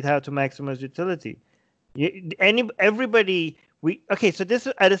calculate how to maximize utility. Everybody, okay, so this,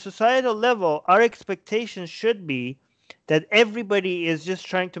 at a societal level, our expectations should be that everybody is just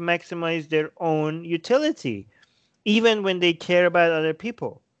trying to maximize their own utility, even when they care about other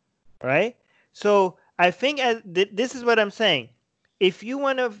people, right? So I think this is what I'm saying. If you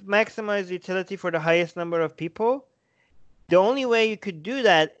want to maximize utility for the highest number of people, the only way you could do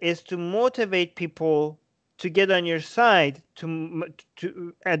that is to motivate people to get on your side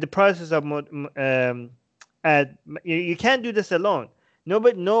to at the process of at you can't do this alone.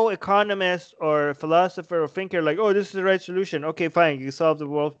 No economist or philosopher or thinker like, oh, this is the right solution. Okay, fine, you solve the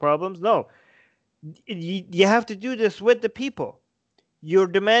world's problems. No, you have to do this with the people. You're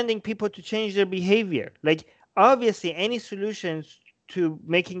demanding people to change their behavior. Like, obviously, any solutions to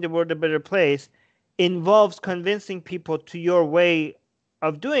making the world a better place involves convincing people to your way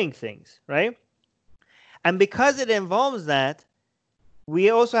of doing things, right? And because it involves that, we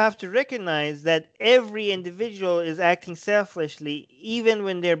also have to recognize that every individual is acting selfishly, even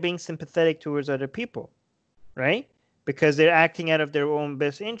when they're being sympathetic towards other people, right? Because they're acting out of their own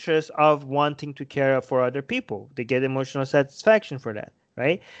best interest of wanting to care for other people. They get emotional satisfaction for that,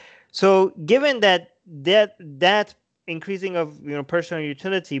 right? So, given that increasing of personal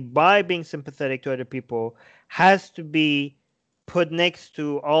utility by being sympathetic to other people has to be put next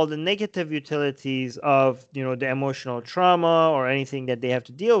to all the negative utilities of the emotional trauma or anything that they have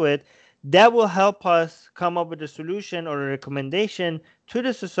to deal with, that will help us come up with a solution or a recommendation to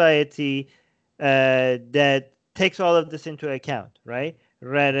the society that takes all of this into account, right?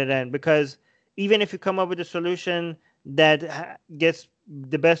 Rather than, because even if you come up with a solution that gets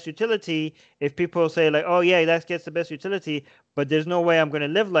the best utility, if people say like, oh yeah, that gets the best utility, but there's no way I'm going to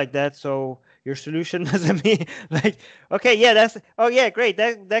live like that, so your solution doesn't mean like, okay, yeah, oh yeah, great,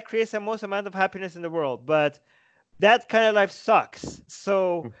 that creates the most amount of happiness in the world, but that kind of life sucks,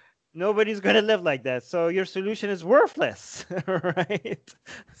 so nobody's going to live like that, so your solution is worthless. Right?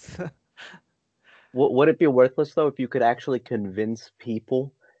 So, Would it be worthless though if you could actually convince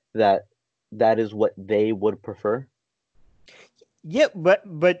people that that is what they would prefer? yeah,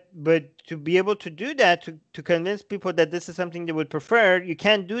 but to be able to do that, to convince people that this is something they would prefer, you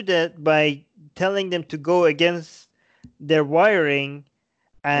can't do that by telling them to go against their wiring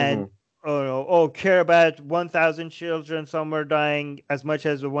and, Hmm. care about 1,000 children somewhere dying as much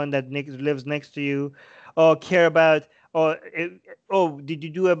as the one that lives next to you, or care about, or did you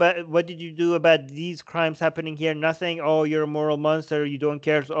do about what did you do about these crimes happening here? Nothing. Oh, you're a moral monster. You don't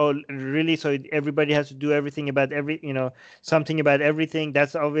care. So, oh, really? So everybody has to do everything about something about everything.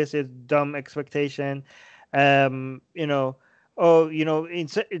 That's obviously a dumb expectation. Um, you know,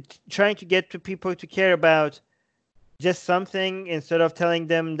 it's trying to get to people to care about just something instead of telling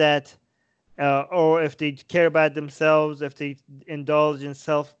them that, or if they care about themselves, if they indulge in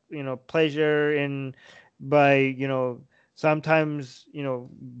self, pleasure in by, sometimes,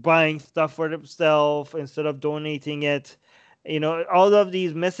 buying stuff for themselves instead of donating it. All of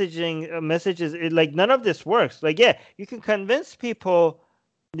these messages, like, none of this works. Like, yeah, you can convince people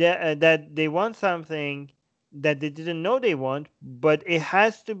that they want something that they didn't know they want, but it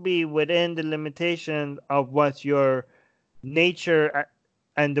has to be within the limitation of what your nature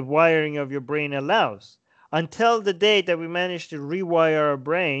and the wiring of your brain allows. Until the day that we manage to rewire our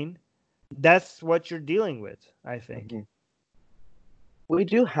brain, that's what you're dealing with, I think. Hmm. We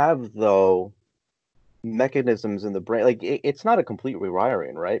do have, though, mechanisms in the brain. Like it's not a complete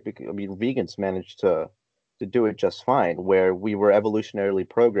rewiring, right? Because I mean, vegans managed to do it just fine, where we were evolutionarily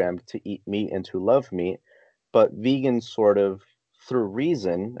programmed to eat meat and to love meat, but vegans sort of through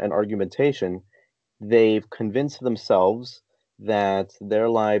reason and argumentation, they've convinced themselves that their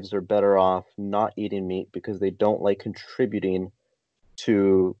lives are better off not eating meat because they don't like contributing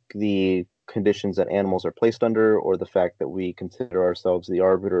to the conditions that animals are placed under, or the fact that we consider ourselves the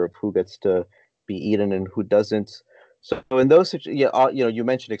arbiter of who gets to be eaten and who doesn't. So in those yeah, you know, you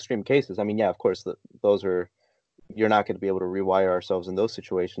mentioned extreme cases. I mean, yeah, of course, those are, you're not going to be able to rewire ourselves in those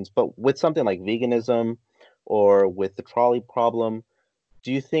situations. But with something like veganism or with the trolley problem,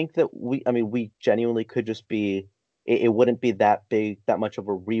 do you think that I mean, we genuinely could just be, it wouldn't be that big, that much of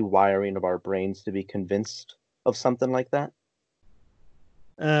a rewiring of our brains to be convinced of something like that?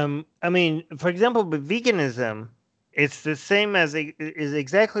 I mean, for example, with veganism, it's the same as is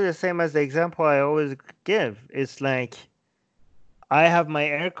exactly the same as the example I always give. It's like I have my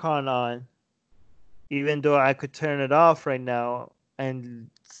aircon on, even though I could turn it off right now and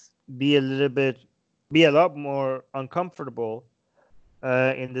be a little bit, be a lot more uncomfortable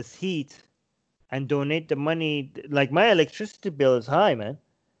in this heat and donate the money. Like my electricity bill is high, man.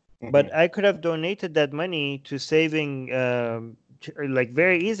 But I could have donated that money to saving, like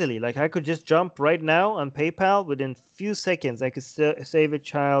very easily. Like I could just jump right now on PayPal within few seconds. I could save a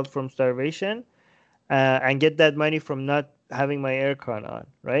child from starvation and get that money from not having my aircon on,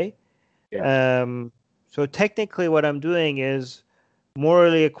 right? Yeah. So technically, what I'm doing is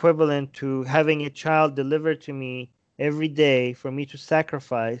morally equivalent to having a child delivered to me every day for me to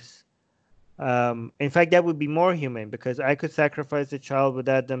sacrifice. In fact, that would be more human because I could sacrifice a child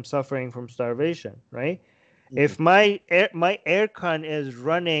without them suffering from starvation, right? Mhm. If my aircon is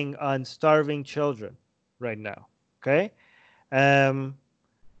running on starving children right now, okay? Um,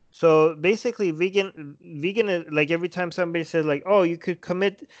 so basically, vegan is like every time somebody says like, oh, you could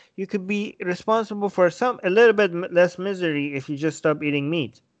be responsible for a little bit less misery if you just stop eating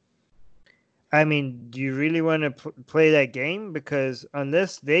meat. I mean, do you really want to play that game? Because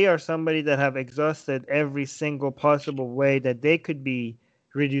unless they are somebody that have exhausted every single possible way that they could be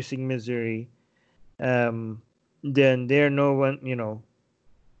reducing misery, um, then they're no one, you know.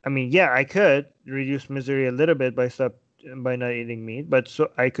 I mean, yeah, I could reduce misery a little bit by not eating meat, but so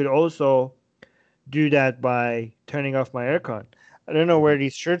I could also do that by turning off my aircon. I don't know where Mhm.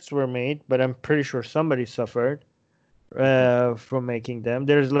 these shirts were made, but I'm pretty sure somebody suffered Mhm. from making them.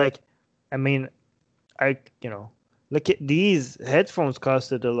 There's like, I mean, I, you know, look at these headphones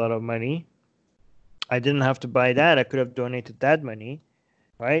costed a lot of money. I didn't have to buy that. I could have donated that money,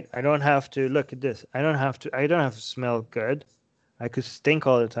 right? I don't have to look at this. I don't have to smell good. I could stink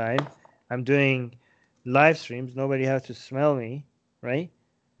all the time. I'm doing live streams. Nobody has to smell me, right?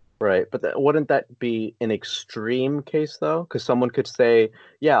 Right, but wouldn't that be an extreme case though? Because someone could say,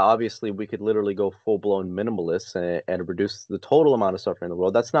 yeah, obviously we could literally go full-blown minimalist and reduce the total amount of suffering in the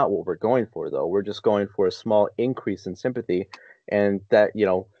world. That's not what we're going for though. We're just going for a small increase in sympathy, and that, you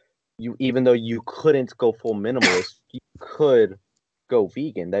know, you, even though you couldn't go full minimalist, you could go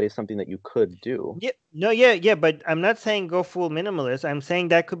vegan. That is something that you could do. Yeah, no, yeah, yeah, but I'm not saying go full minimalist. I'm saying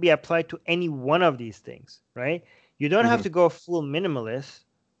that could be applied to any one of these things, right? You don't have Hmm. to go full minimalist,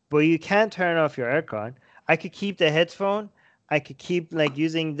 but you can turn off your aircon. I could keep the headphone. I could keep like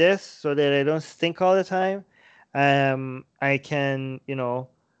using this so that I don't stink all the time. I can, you know,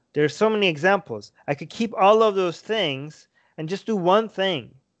 there's so many examples. I could keep all of those things and just do one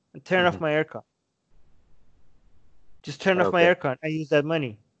thing and turn off Hmm. my aircon. Just turn off my Okay. aircon. I use that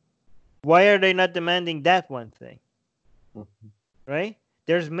money. Why are they not demanding that one thing? Mhm. Right?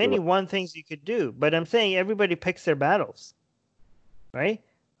 There's You're many right. one things you could do, but I'm saying everybody picks their battles, right?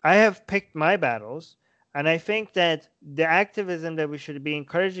 I have picked my battles, and I think that the activism that we should be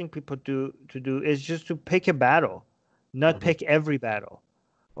encouraging people to do is just to pick a battle, not Hmm. pick every battle,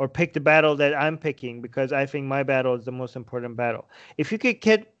 or pick the battle that I'm picking because I think my battle is the most important battle. If you could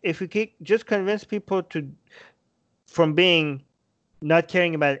just convince people to from being not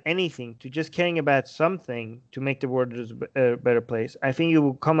caring about anything to just caring about something to make the world a better place, I think you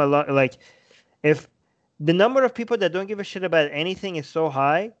will come a lot. Like if the number of people that don't give a shit about anything is so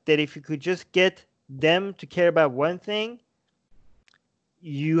high that if you could just get them to care about one thing,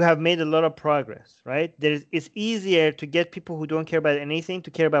 you have made a lot of progress, right? It's easier to get people who don't care about anything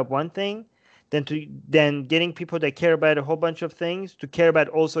to care about one thing than getting people that care about a whole bunch of things to care about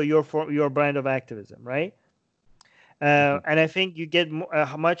also your brand of activism, right? Hmm. And I think you get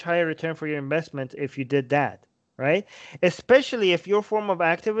a much higher return for your investment if you did that, right? Especially if your form of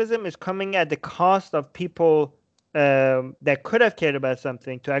activism is coming at the cost of people that could have cared about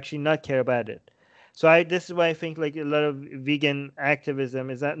something to actually not care about it. So this is why I think like a lot of vegan activism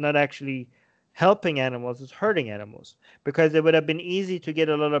is not actually helping animals, it's hurting animals, because it would have been easy to get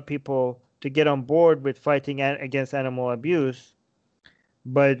a lot of people to get on board with fighting against animal abuse,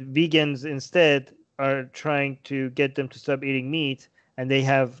 but vegans instead are trying to get them to stop eating meat, and they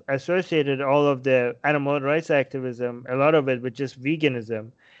have associated all of the animal rights activism, a lot of it, with just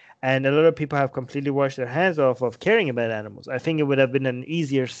veganism. And a lot of people have completely washed their hands off of caring about animals. I think it would have been an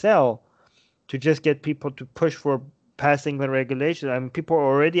easier sell to just get people to push for passing the regulation. I mean, people are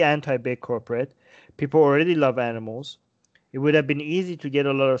already anti-big corporate. People already love animals. It would have been easy to get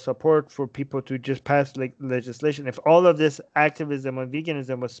a lot of support for people to just pass like legislation. If all of this activism on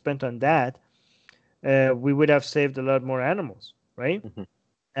veganism was spent on that, we would have saved a lot more animals, right? Mhm.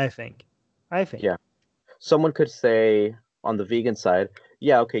 I think. I think. Yeah. Someone could say on the vegan side,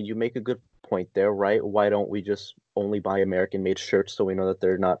 yeah, okay, you make a good point there, right? Why don't we just only buy American-made shirts so we know that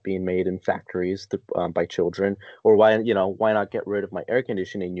they're not being made in factories by children? Or why not get rid of my air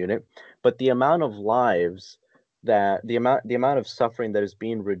conditioning unit? But the amount of lives the amount of suffering that is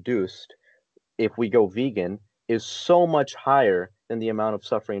being reduced if we go vegan is so much higher than the amount of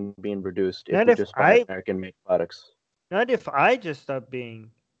suffering being reduced if Not we if just buy I, American-made products. not if I just stop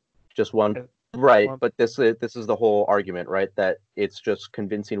being Just one. uh, Right, one. but this is the whole argument, right? That it's just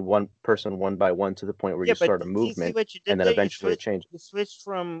convincing one person one by one to the point where Yeah, you but start a do you see movement what you and did then there? eventually it changes. You switched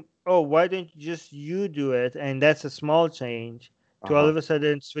from, oh, why don't you just you do it, and that's a small change, to all Uh-huh. of a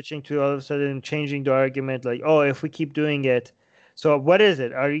sudden switching to all of a sudden changing the argument, like, oh, if we keep doing it. So what is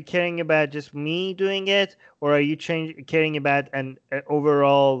it? Are you caring about just me doing it, or are you caring about an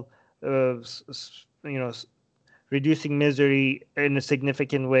overall, reducing misery in a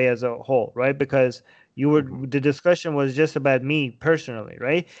significant way as a whole, right? Because Hmm. the discussion was just about me personally,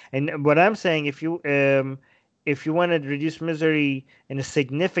 right? And what I'm saying, if you want to reduce misery in a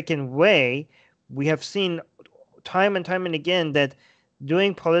significant way, we have seen time and again that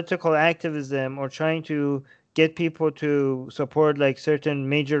doing political activism or trying to get people to support like certain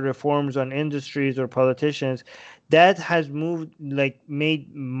major reforms on industries or politicians, that has moved, like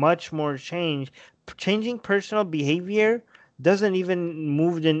made much more change. Changing personal behavior doesn't even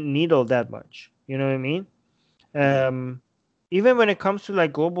move the needle that much, you know what I mean? Hmm. um Even when it comes to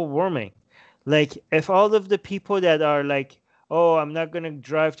like global warming, like if all of the people that are like, oh, I'm not going to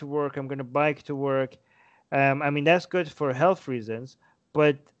drive to work, I'm going to bike to work, I mean, that's good for health reasons,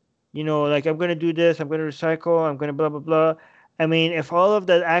 but like, I'm going to do this, I'm going to recycle, I'm going to blah blah blah. I mean, if all of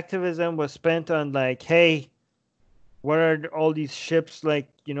that activism was spent on like, hey, what are all these ships, like,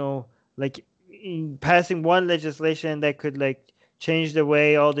 like passing one legislation that could like change the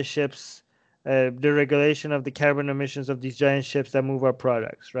way all the ships, the regulation of the carbon emissions of these giant ships that move our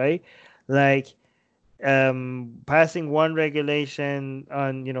products, right? Like, passing one regulation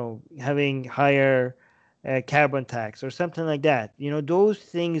on, having higher carbon tax or something like that. Those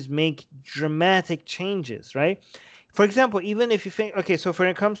things make dramatic changes, right? For example, even if you think, okay, so when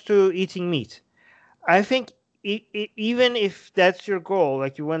it comes to eating meat, I think even if that's your goal,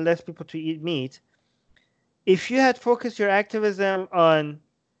 like you want less people to eat meat, if you had focused your activism on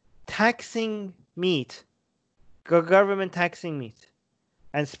taxing meat, government taxing meat,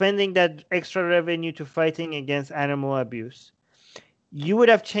 and spending that extra revenue to fighting against animal abuse, you would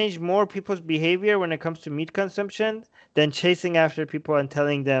have changed more people's behavior when it comes to meat consumption than chasing after people and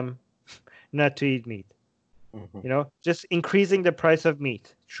telling them not to eat meat. Hmm. Just increasing the price of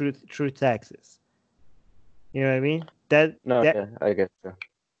meat through taxes. You know what I mean? That No, that yeah, I guess. Yeah.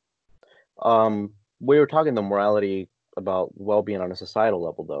 We were talking the morality about well-being on a societal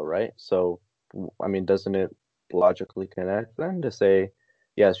level, though, right? So, I mean, doesn't it logically connect then to say,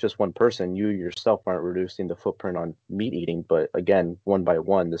 yeah, it's just one person. You yourself aren't reducing the footprint on meat eating, but again, one by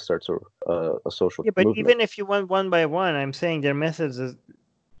one, this starts a social Yeah, but movement. even if you went one by one, I'm saying their methods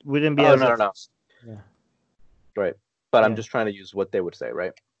wouldn't be Oh, as no, no, no. effective. Yeah, Right. But I'm yeah, just trying to use what they would say,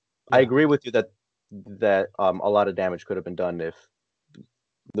 right? I yeah. agree with you that a lot of damage could have been done if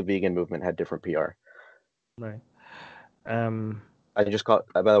the vegan movement had different PR. Right. Um, By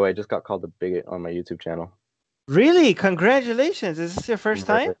the way, I just got called a bigot on my YouTube channel. really? Congratulations. Is this your first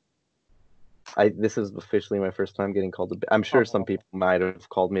time? Right. This is officially my first time getting called a bigot. I'm sure some Oh, people might have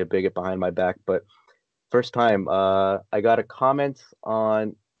called me a bigot behind my back, but first time. I got a comment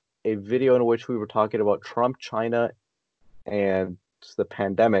on a video in which we were talking about Trump, China, and the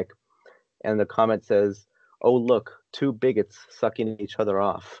pandemic, and the comment says, "Oh, look, two bigots sucking each other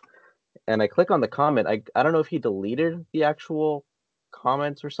off." And I click on the comment. I don't know if he deleted the actual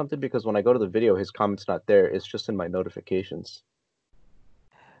comments or something because when I go to the video, his comment's not there. It's just in my notifications.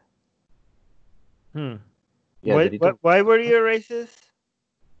 hmm. Yeah, did he do? Why were you a racist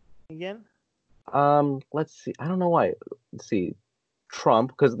again? Let's see. I don't know why. Let's see. Trump,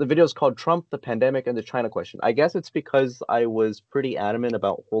 because the video is called Trump, the Pandemic, and the China Question. I guess it's because I was pretty adamant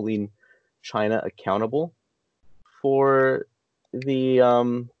about holding China accountable for the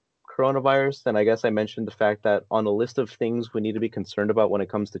coronavirus. And I guess I mentioned the fact that on the list of things we need to be concerned about when it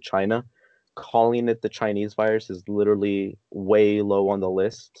comes to China, calling it the Chinese virus is literally way low on the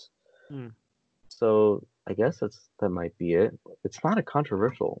list. Hmm. So I guess that might be it. It's not a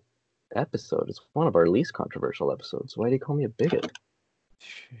controversial episode. It's one of our least controversial episodes. Why do you call me a bigot?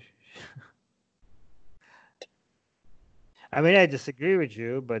 I mean, I disagree with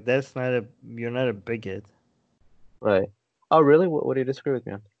you, but you're not a bigot. Right. Oh, really? What do you disagree with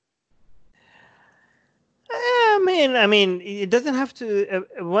me on? I mean, it doesn't have to.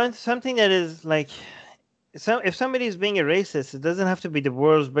 Something that is like, if somebody is being a racist, it doesn't have to be the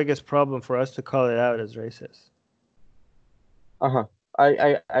world's biggest problem for us to call it out as racist. Uh-huh.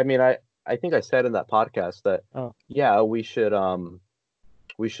 I mean, I think I said in that podcast that Oh, yeah, we should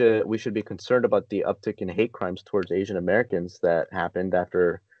be concerned about the uptick in hate crimes towards Asian Americans that happened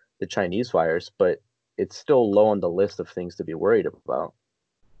after the Chinese virus, but it's still low on the list of things to be worried about.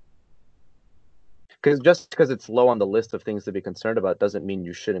 Because it's low on the list of things to be concerned about doesn't mean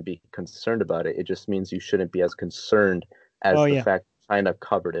you shouldn't be concerned about it. It just means you shouldn't be as concerned oh as the yeah, fact China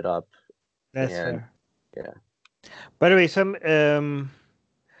covered it up. that's And fair. yeah. By the way, you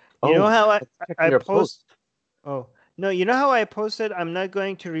know Oh, how let's check on I your post. post. Oh no, you know how I posted. I'm not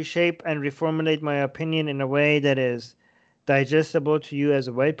going to reshape and reformulate my opinion in a way that is digestible to you as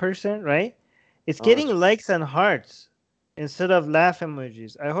a white person, right? It's Oh, getting that's likes and hearts instead of laugh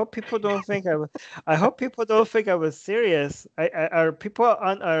emojis. I hope people don't think I was. I hope people don't think I was serious. Are people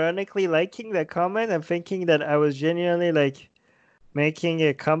unironically liking that comment and thinking that I was genuinely like making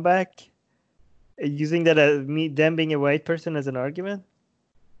a comeback, using that as them being a white person as an argument?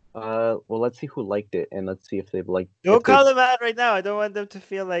 well, let's see who liked it, and let's see if they've liked Don't if they've. call them out right now. I don't want them to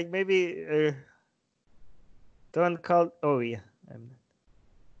feel like maybe. Don't call. Oh yeah. I'm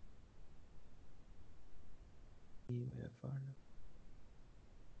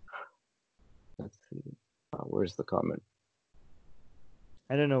Let's see. Where's the comment?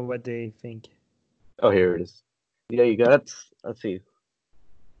 I don't know what they think. Oh, here it is. Yeah, you got it. Let's see.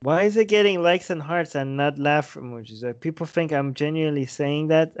 Why is it getting likes and hearts and not laugh emojis? People think I'm genuinely saying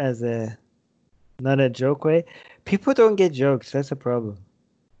that as a not a joke way. People don't get jokes. That's a problem.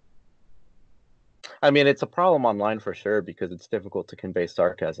 I mean, it's a problem online for sure because it's difficult to convey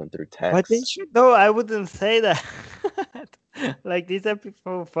sarcasm through But they text. should. No, I wouldn't say that. Like these are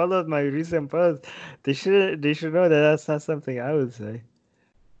people who followed my recent post. They should know that that's not something I would say.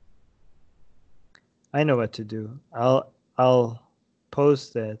 I know what to do. I'll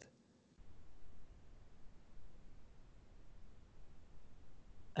post that.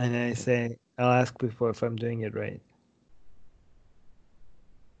 And I say, I'll ask before if I'm doing it right.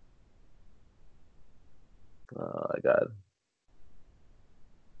 Oh my God.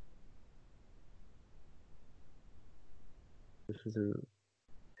 This is a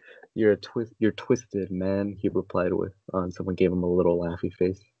you're twisted, man, he replied with. And someone gave him a little laughy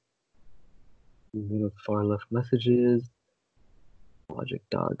face. Far left messages. Logic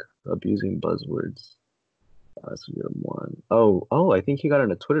dog. Abusing buzzwords. One. Oh, I think he got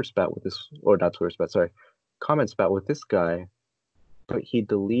in a Twitter spat with this, or not Twitter spat, sorry, comment spat with this guy, but he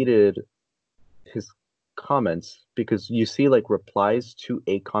deleted his comments because you see like replies to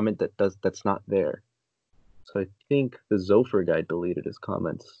a comment that's not there. So I think the Zofer guy deleted his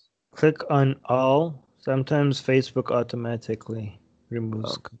comments. Click on all. Sometimes Facebook automatically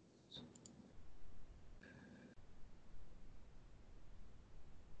removes. Oh,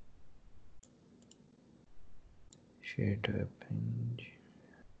 Share to page.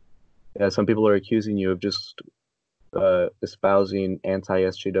 yeah, some people are accusing you of just espousing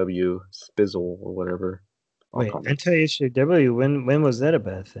anti-SJW spizzle or whatever on Wait, comments. anti-HW, when was that a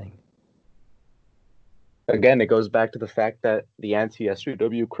bad thing? Again, it goes back to the fact that the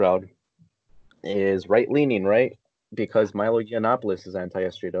anti-SJW crowd is right-leaning, right? Because Milo Yiannopoulos is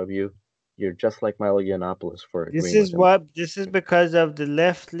anti-SJW. You're just like Milo Yiannopoulos for agreeing with him. This is because of the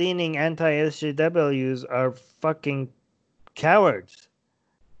left-leaning anti-SJWs are fucking cowards.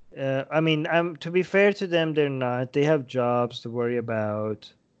 I mean, to be fair to them, they're not. They have jobs to worry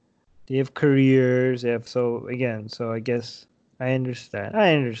about. They have careers. They have so I guess I understand.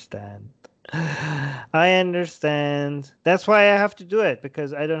 I understand. I understand. That's why I have to do it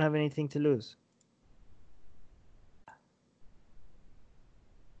because I don't have anything to lose.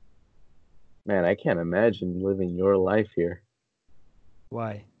 Man, I can't imagine living your life here.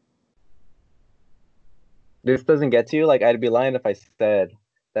 Why? This doesn't get to you. Like, I'd be lying if I said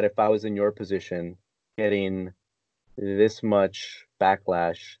that if I was in your position, getting this much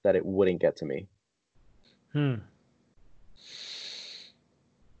backlash, that it wouldn't get to me. Hmm.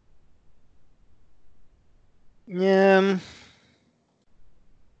 Yeah.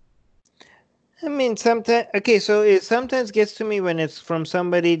 I mean, sometimes. Okay, so it sometimes gets to me when it's from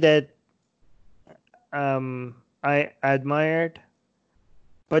somebody that I admired,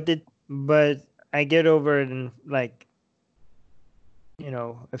 but I get over it in like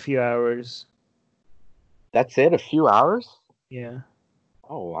a few hours. That's it? A few hours? Yeah.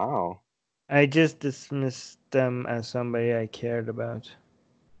 Oh, wow. I just dismissed them as somebody I cared about.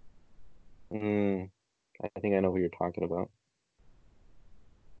 Mm, I think I know who you're talking about.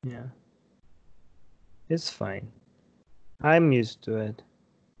 Yeah. It's fine. I'm used to it.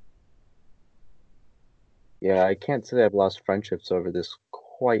 Yeah, I can't say I've lost friendships over this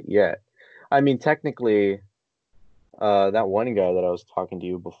quite yet. I mean, technically, that one guy that I was talking to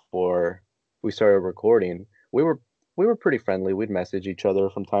you before we started recording, we were pretty friendly. We'd message each other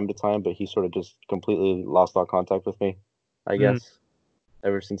from time to time, but he sort of just completely lost all contact with me, I Hmm. guess,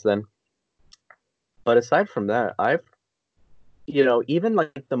 ever since then. But aside from that, even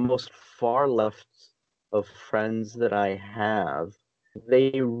like the most far left of friends that I have,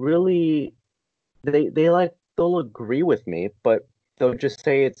 they really they'll agree with me, but they'll just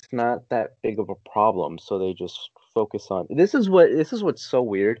say it's not that big of a problem, so they just focus on this is what's so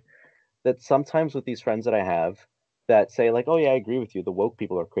weird, that sometimes with these friends that I have that say like, oh yeah, I agree with you, the woke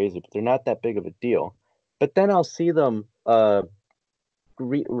people are crazy, but they're not that big of a deal. But then I'll see them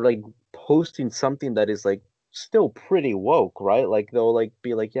like posting something that is like still pretty woke, right? Like they'll like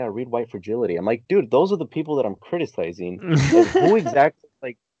be like, yeah, read White Fragility. I'm like, dude, those are the people that I'm criticizing. And who exactly,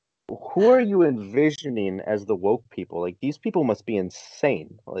 like, who are you envisioning as the woke people? Like these people must be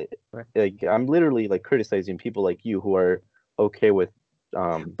insane. Like I'm literally like criticizing people like you who are okay with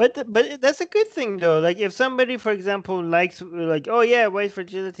But that's a good thing though. Like if somebody, for example, likes like, oh yeah, white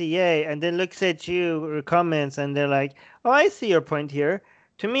fragility, yay, and then looks at you or comments and they're like, oh, I see your point here.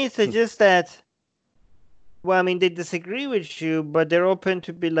 To me, it suggests that, well, I mean, they disagree with you, but they're open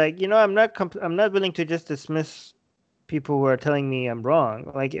to be like, I'm not willing to just dismiss people who are telling me I'm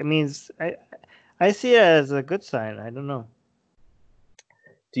wrong. Like it means I see it as a good sign. I don't know.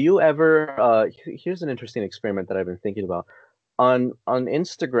 do you ever here's an interesting experiment that I've been thinking about. On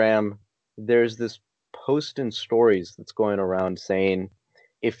Instagram, there's this post in stories that's going around saying,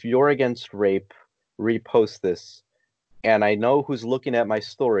 if you're against rape, repost this. And I know who's looking at my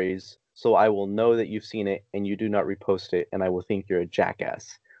stories, so I will know that you've seen it and you do not repost it, and I will think you're a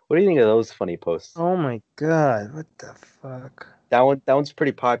jackass. What do you think of those funny posts? Oh my God, what the fuck? That one's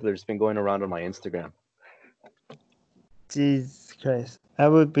pretty popular. It's been going around on my Instagram. Jesus Christ. I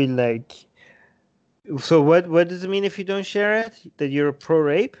would be like, so what does it mean if you don't share it? That you're pro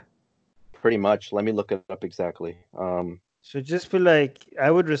rape? Pretty much. Let me look it up exactly. So just be like, I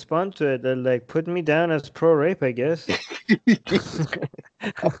would respond to it that like put me down as pro rape, I guess.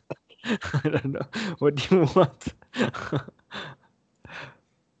 I don't know. What do you want?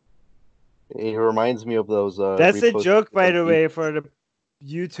 It reminds me of those That's a reposts joke, by of the the way, for the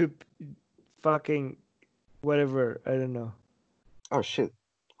YouTube fucking whatever. I don't know. oh shit.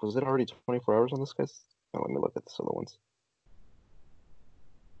 Was it already 24 hours on this guy's? Oh, let me look at some other ones.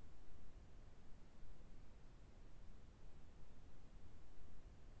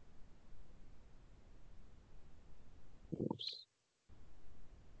 Oops.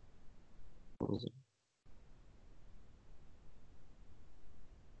 What was it?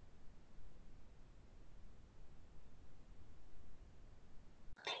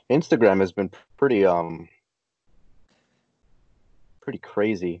 Instagram has been pretty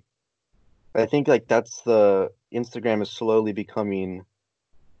crazy. I think like that's the Instagram is slowly becoming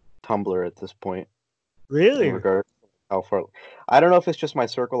Tumblr at this point in Really? regard to how far. I don't know if it's just my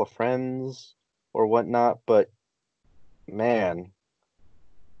circle of friends or whatnot, but man,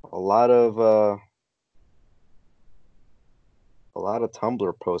 a lot of uh a lot of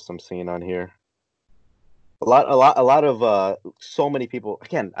Tumblr posts I'm seeing on here. A lot of so many people.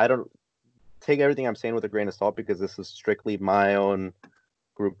 Again, I don't take everything I'm saying with a grain of salt because this is strictly my own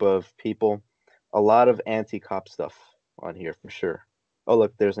group of people. A lot of anti-cop stuff on here for sure. Oh,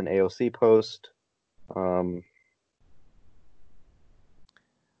 look, there's an AOC post. Um,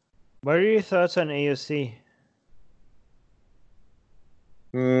 What are your thoughts on AOC?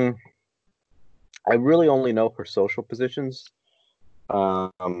 hmm, I really only know her social positions,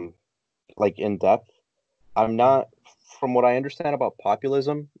 um, like in depth. I'm not, from what I understand about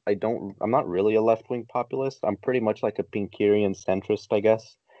populism, I'm not really a left-wing populist. I'm pretty much like a Pinkerian centrist, I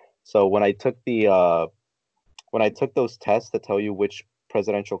guess. So when I took the when I took those tests to tell you which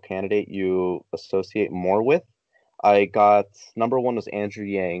presidential candidate you associate more with, I got number one was Andrew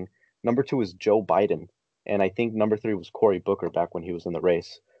Yang, number two was Joe Biden, and I think number three was Cory Booker back when he was in the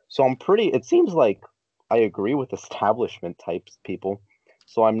race. So it seems like I agree with establishment types people.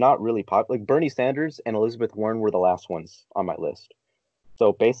 So I'm not really like Bernie Sanders and Elizabeth Warren were the last ones on my list.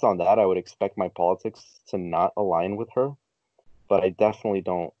 So based on that, I would expect my politics to not align with her, but I definitely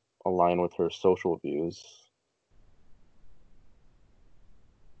don't align with her social views.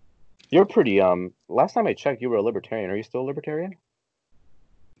 You're pretty last time I checked you were a libertarian. Are you still a libertarian?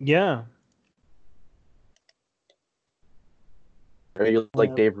 Yeah. Are you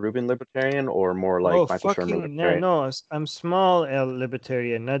like Dave Rubin libertarian or more like Michael Shermer libertarian? No, I'm small L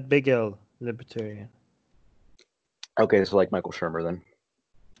libertarian, not big L libertarian. Okay, so like Michael Shermer then.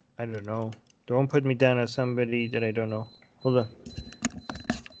 I don't know. Don't put me down as somebody that I don't know. Hold on.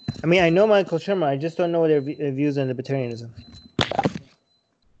 I mean, I know Michael Shermer. I just don't know their views on libertarianism.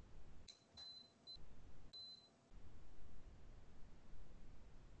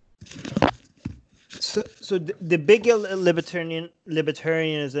 So the big L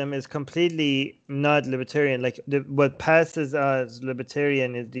libertarianism is completely not libertarian. Like what passes as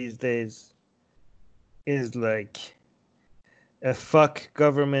libertarian is these days is like a fuck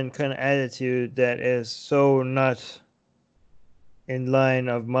government kind of attitude that is so not in line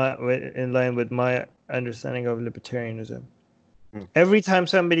with my understanding of libertarianism. Every time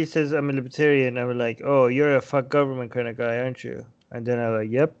somebody says I'm a libertarian, I'm like, oh, you're a fuck government kind of guy, aren't you? And then I'm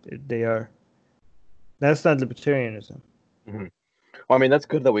like, yep, they are. That's not libertarianism. Mm-hmm. Well, I mean, that's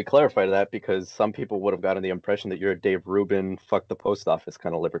good that we clarified that because some people would have gotten the impression that you're a Dave Rubin, fuck the post office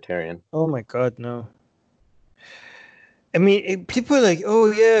kind of libertarian. Oh my God, no. I mean, people are like, oh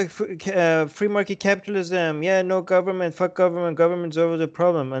yeah, free market capitalism. Yeah, no government, fuck government. Government's over the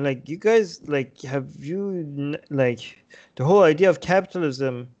problem. And like, you guys, like, have you like the whole idea of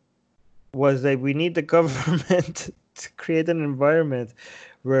capitalism was that we need the government to create an environment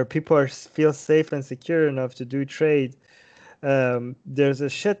where people feel safe and secure enough to do trade. There's a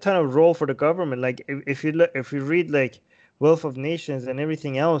shit ton of role for the government. Like if you read like Wealth of Nations and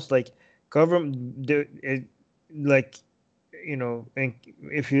everything else, like government, like you know,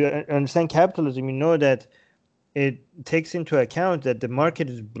 if you understand capitalism, you know that it takes into account that the market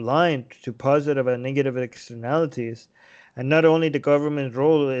is blind to positive and negative externalities. And not only the government's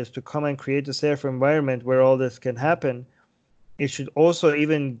role is to come and create a safer environment where all this can happen, it should also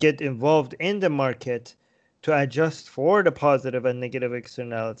even get involved in the market to adjust for the positive and negative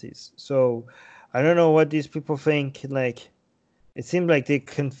externalities. So I don't know what these people think. Like, it seems like they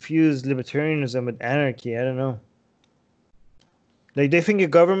confuse libertarianism with anarchy. I don't know. Like they think the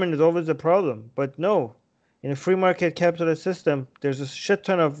government is always the problem, but no. In a free market capitalist system, there's a shit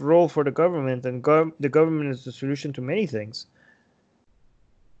ton of role for the government, and the government is the solution to many things.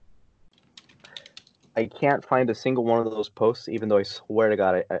 I can't find a single one of those posts, even though I swear to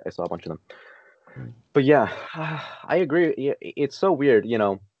God I saw a bunch of them. But yeah, I agree. It's so weird, you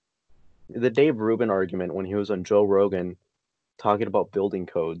know, the Dave Rubin argument when he was on Joe Rogan talking about building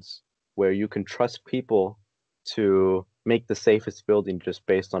codes where you can trust people to make the safest building just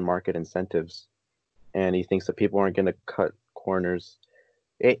based on market incentives. And he thinks that people aren't going to cut corners.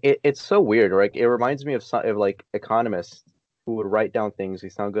 It's so weird, right? It reminds me of like economists who would write down things. They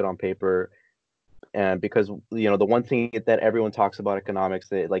sound good on paper. And because, you know, the one thing that everyone talks about economics,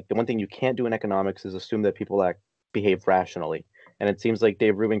 like the one thing you can't do in economics is assume that people behave rationally. And it seems like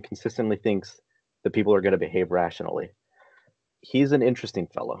Dave Rubin consistently thinks that people are going to behave rationally. He's an interesting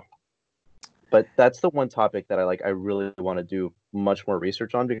fellow. But that's the one topic that I really want to do much more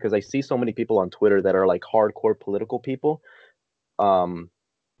research on because I see so many people on Twitter that are like hardcore political people.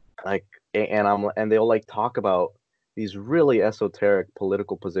 Like and they'll like talk about these really esoteric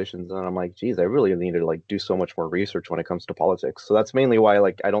political positions and I'm like, geez, I really need to like do so much more research when it comes to politics. So that's mainly why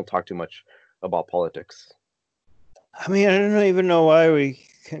like I don't talk too much about politics. I mean, I don't even know why we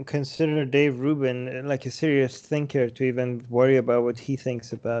can consider Dave Rubin like a serious thinker to even worry about what he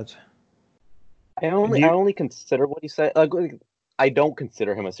thinks about. I only consider what he said. I don't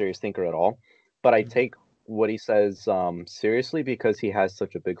consider him a serious thinker at all, but I take what he says seriously because he has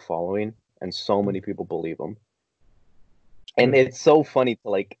such a big following and so many people believe him. And it's so funny to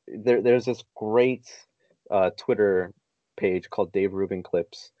like there's this great Twitter page called Dave Rubin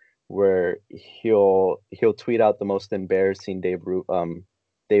Clips where he'll tweet out the most embarrassing Dave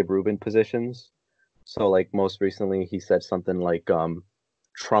Rubin positions. So like most recently he said something like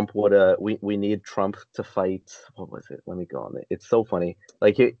Trump would we need Trump to fight. What was it? Let me go on it. It's so funny.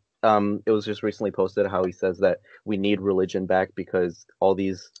 Like it was just recently posted how he says that we need religion back because all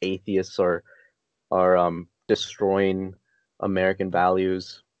these atheists are destroying American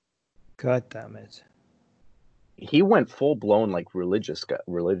values. God damn it. He went full blown like religious.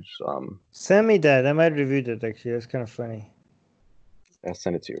 Send me that. I might review that actually. That's kind of funny. I'll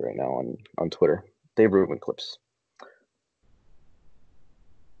send it to you right now on Twitter. Dave Rubin clips.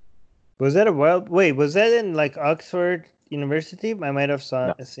 Was that a wild? Wait, was that in like Oxford University? I might have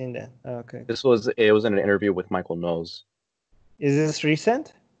No, seen that. Oh, okay. it was in an interview with Michael Knowles. Is this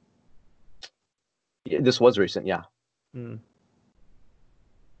recent? Yeah, this was recent, yeah. Hmm.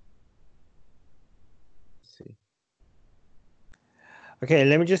 Let's see. Okay,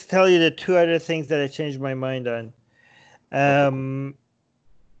 let me just tell you the two other things that I changed my mind on. Okay, cool.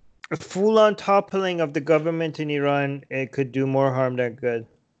 A full-on toppling of the government in Iran, it could do more harm than good.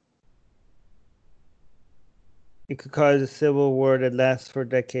 It could cause a civil war that lasts for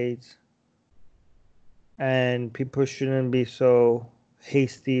decades. And people shouldn't be so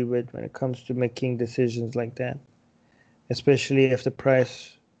hasty when it comes to making decisions like that. Especially if the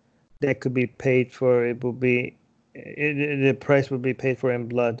price that could be paid for it will be the price will be paid for in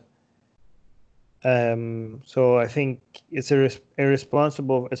blood. So I think it's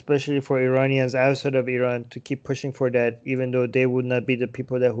irresponsible, especially for Iranians outside of Iran, to keep pushing for that, even though they would not be the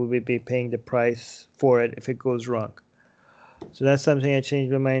people that would be paying the price for it if it goes wrong. So that's something I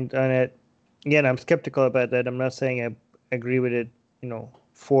changed my mind on it. Again, I'm skeptical about that. I'm not saying I agree with it,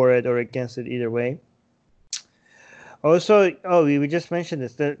 for it or against it either way. Also, we just mentioned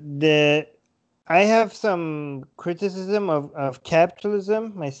this. I have some criticism of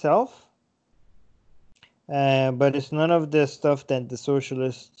capitalism myself. But it's none of the stuff that the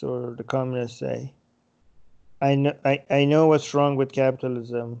socialists or the communists say. I know what's wrong with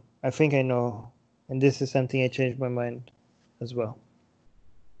capitalism. I think I know, and this is something I changed my mind as well.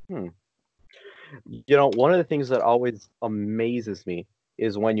 One of the things that always amazes me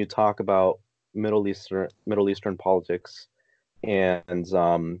is when you talk about Middle Eastern politics and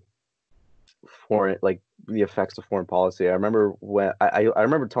foreign, like the effects of foreign policy. I remember when I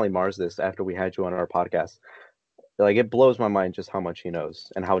remember telling Mars this after we had you on our podcast. Like, it blows my mind just how much he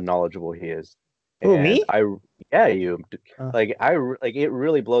knows and how knowledgeable he is. Who, And me? yeah, you Oh, like it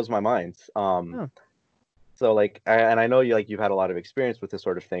really blows my mind. oh. So like, and I know you've had a lot of experience with this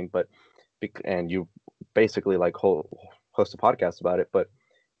sort of thing, but and you basically like host a podcast about it, but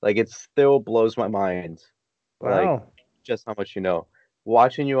like it still blows my mind, like Wow. just how much you know.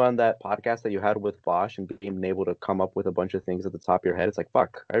 Watching you on that podcast that you had with Bosch and being able to come up with a bunch of things at the top of your head, it's like,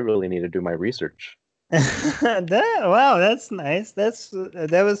 fuck, I really need to do my research. Wow, that's nice.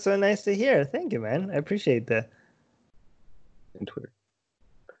 That was so nice to hear. Thank you, man. I appreciate that. In Twitter.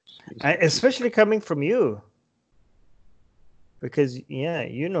 Especially coming from you, because yeah,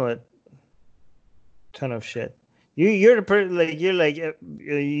 you know a ton of shit. You're the person, like,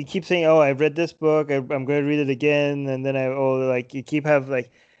 you keep saying, "Oh, I've read this book. I'm going to read it again," and then like you keep have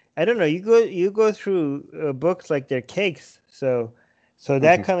like, I don't know. You go through books like they're cakes. So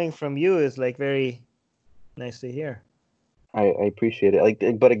that coming from you is like very nice to hear. I appreciate it. Like,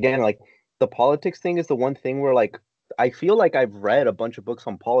 but again, like the politics thing is the one thing where like I feel like I've read a bunch of books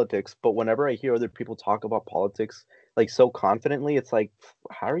on politics, but whenever I hear other people talk about politics like so confidently, it's like,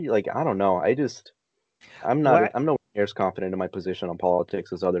 how are you? Like, I don't know. What? I'm nowhere near as confident in my position on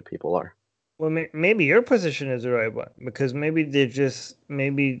politics as other people are. Well, maybe your position is the right one, because maybe they're just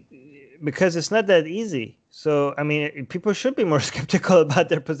maybe because it's not that easy. So I mean, people should be more skeptical about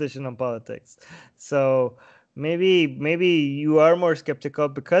their position on politics. So maybe you are more skeptical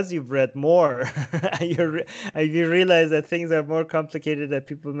because you've read more. You realize that things are more complicated than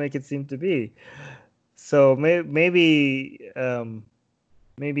people make it seem to be. So maybe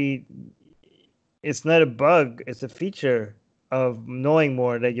it's not a bug; it's a feature of knowing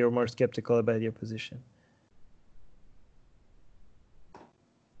more that you're more skeptical about your position.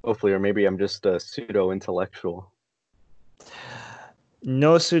 Hopefully, or maybe I'm just a pseudo intellectual.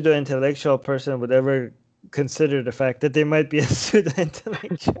 No pseudo intellectual person would ever consider the fact that they might be a pseudo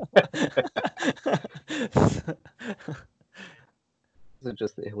intellectual. Is it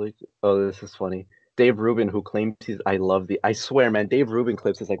just oh, this is funny. Dave Rubin, who claims I swear, man, Dave Rubin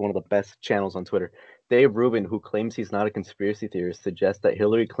clips is like one of the best channels on Twitter. Dave Rubin, who claims he's not a conspiracy theorist, suggests that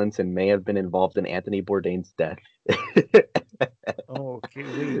Hillary Clinton may have been involved in Anthony Bourdain's death. Oh,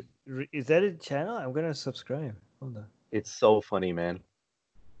 okay, wait. Is that a channel? I'm gonna subscribe. Hold on. It's so funny, man.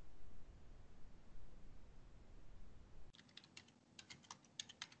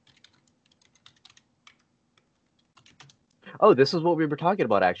 Oh, this is what we were talking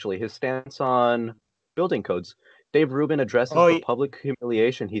about, actually. His stance on building codes. Dave Rubin addresses Oh, the public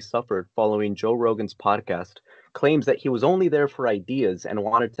humiliation he suffered following Joe Rogan's podcast, claims that he was only there for ideas and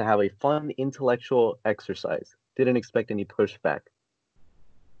wanted to have a fun intellectual exercise. Didn't expect any pushback.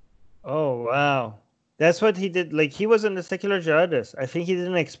 Oh wow, that's what he did. Like he wasn't a secular jihadist. I think he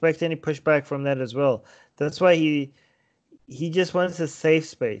didn't expect any pushback from that as well. That's why he just wants a safe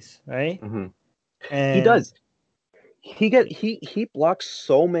space, right? Mm-hmm. He And does. He blocks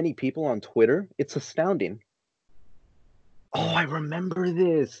so many people on Twitter. It's astounding. Oh, I remember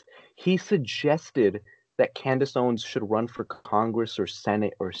this. He suggested that Candace Owens should run for Congress or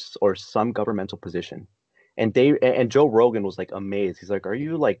Senate or some governmental position. And Joe Rogan was like amazed. He's like, "Are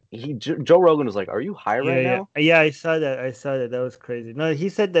you like Joe Rogan was like, "Are you high yeah, right yeah, now?" yeah. I saw that. I saw that. That was crazy. No, he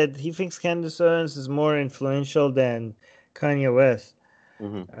said that he thinks Candace Owens is more influential than Kanye West.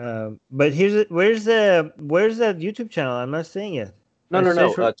 Hmm. But where's that YouTube channel? I'm not seeing it. No, I no, search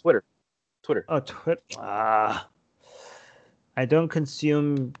no. for Twitter. oh Twitter. I don't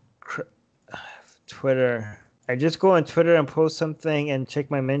consume Twitter. I just go on Twitter and post something and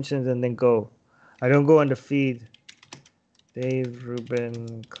check my mentions and then go. I don't go on the feed. Dave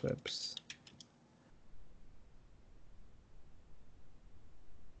Rubin clips.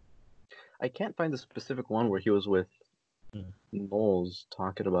 I can't find the specific one where he was with Knowles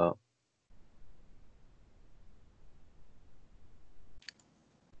talking about.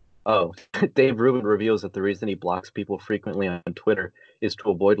 Oh, Dave Rubin reveals that the reason he blocks people frequently on Twitter is to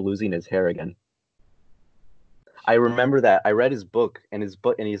avoid losing his hair again. I remember that. I read his book, and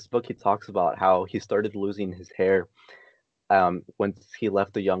in his book he talks about how he started losing his hair once he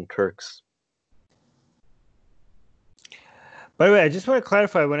left the Young Turks. By the way, I just want to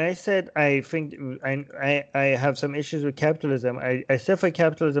clarify. When I said I think I have some issues with capitalism, I still think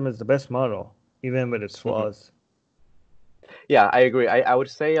capitalism is the best model, even with its Hmm. flaws. Yeah, I agree. I would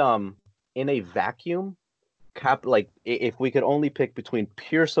say in a vacuum, if we could only pick between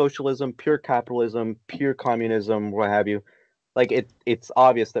pure socialism, pure capitalism, pure communism, what have you, like it's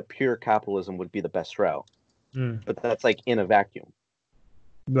obvious that pure capitalism would be the best route. Mm, But that's like in a vacuum.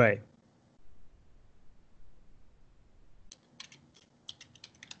 right.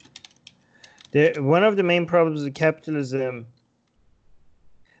 One of the main problems with capitalism.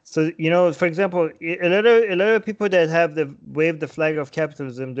 So, for example, a lot of people that have wave the flag of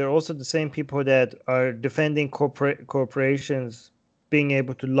capitalism, they're also the same people that are defending corporations being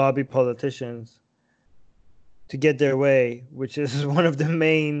able to lobby politicians to get their way, which is one of the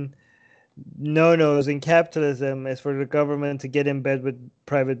main no-nos in capitalism, is for the government to get in bed with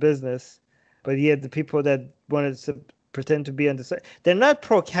private business. But yet the people that want to pretend to be on the side, they're not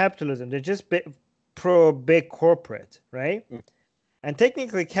pro-capitalism. They're just pro-big corporate, right? Mm. And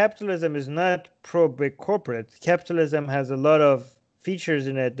technically, capitalism is not pro-big corporate. Capitalism has a lot of features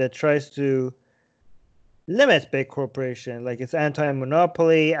in it that tries to limit big corporation, like it's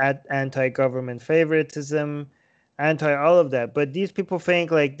anti-monopoly, anti-government favoritism, anti all of that. But these people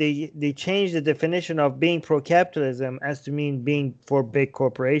think like they change the definition of being pro-capitalism as to mean being for big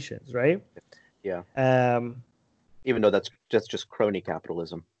corporations, right? Yeah. Um, Even though that's just crony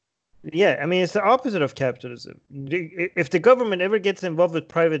capitalism. yeah, I mean it's the opposite of capitalism. If the government ever gets involved with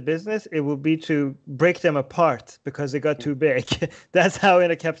private business, it will be to break them apart because they got too big. That's how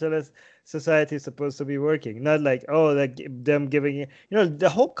in a capitalist society is supposed to be working. Not like like them giving the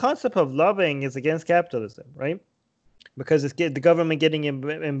whole concept of lobbying is against capitalism, right? Because it's the government getting in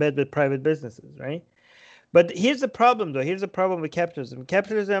bed with private businesses, right? But here's the problem, though. Here's the problem with capitalism.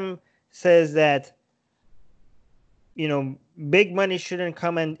 Capitalism says that big money shouldn't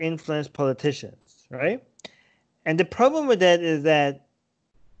come and influence politicians, right? And the problem with that is that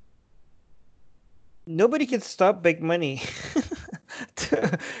nobody can stop big money.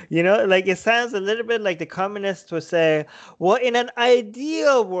 Like it sounds a little bit like the communists would say, well, in an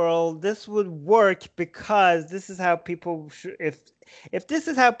ideal world, this would work because this is how people should, if this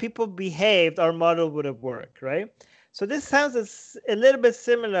is how people behaved, our model would have worked, right? So this sounds a little bit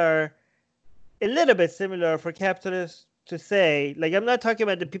similar for capitalists to say, like, I'm not talking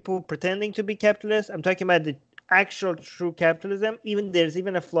about the people pretending to be capitalists. I'm talking about the actual true capitalism. Even there's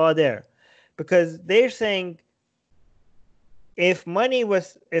even a flaw there, because they're saying if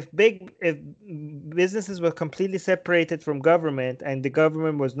if businesses were completely separated from government and the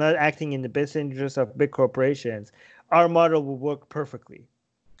government was not acting in the best interest of big corporations, our model would work perfectly.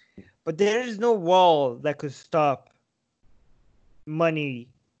 But there is no wall that could stop money,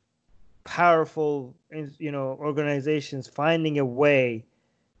 powerful organizations finding a way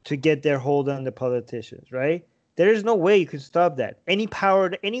to get their hold on the politicians, right? There is no way you could stop that. Any power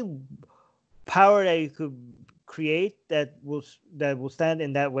that you could create that will stand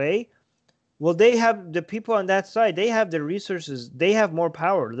in that way, well, they have the people on that side, they have the resources, they have more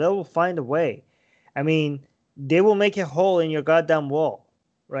power, they will find a way. I mean, they will make a hole in your goddamn wall,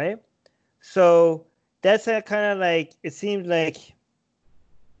 right? So that's a kind of like, it seems like,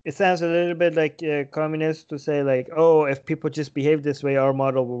 it sounds a little bit like communist to say like, oh, if people just behave this way, our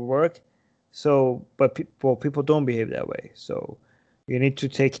model will work. So, but people don't behave that way. So you need to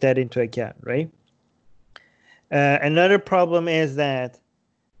take that into account, right? Another problem is that,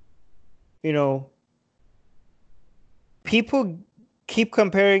 you know, people keep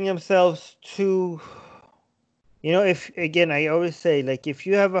comparing themselves to, you know, if, again, I always say, like, if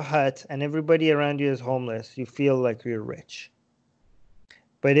you have a hut and everybody around you is homeless, you feel like you're rich.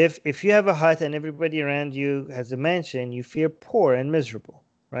 But if you have a hut and everybody around you has a mansion, you feel poor and miserable,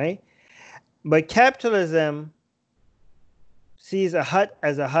 right? But capitalism sees a hut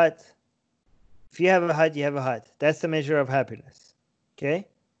as a hut. If you have a hut, you have a hut. That's the measure of happiness. Okay?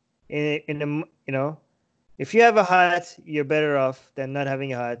 In the, you know, if you have a hut, you're better off than not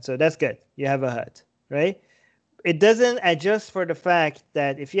having a hut. So that's good. You have a hut, right? It doesn't adjust for the fact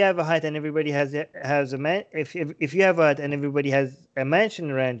that if you have a hut and everybody has a man, if you have a hut and everybody has a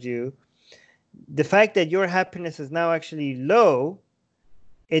mansion around you, the fact that your happiness is now actually low,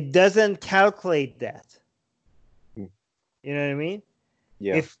 it doesn't calculate that. You know what I mean?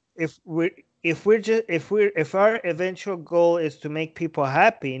 Yeah. If our eventual goal is to make people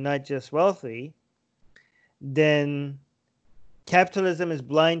happy, not just wealthy, then capitalism is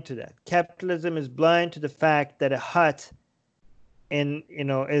blind to that. Capitalism is blind to the fact that a hut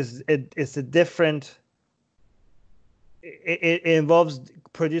is a different. It involves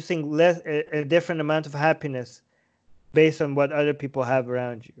producing a different amount of happiness based on what other people have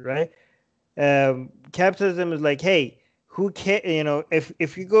around you, right? Capitalism is like, hey, who can,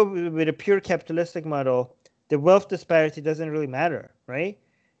 if you go with a pure capitalistic model, the wealth disparity doesn't really matter, right?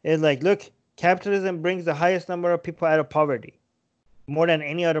 It's like, look, capitalism brings the highest number of people out of poverty, more than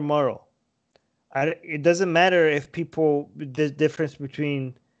any other model. It doesn't matter if the difference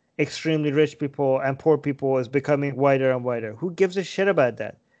between extremely rich people and poor people is becoming wider and wider. Who gives a shit about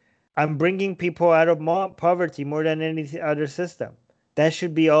that? I'm bringing people out of poverty more than any other system. That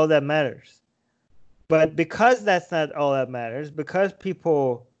should be all that matters. But because that's not all that matters, because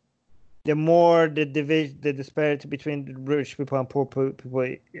people, the more the disparity between the rich people and poor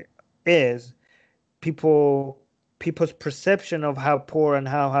people is, people's perception of how poor and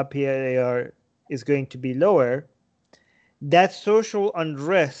how happy they are is going to be lower. That social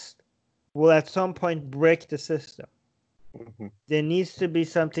unrest will at some point break the system. Mm-hmm. There needs to be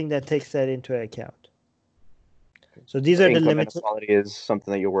something that takes that into account. So these are the limits. Inequality is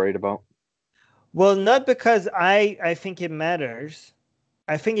something that you're worried about? Well, not because I think it matters.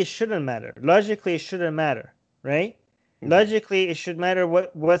 I think it shouldn't matter. Logically, it shouldn't matter, right? Mm-hmm. Logically, it should matter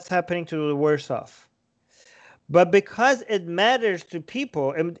what's happening to the worse off. But because it matters to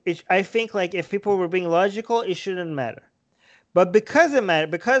people, I think like if people were being logical, it shouldn't matter. But because it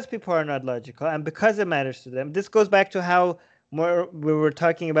matters, because people are not logical, and because it matters to them, this goes back to how we were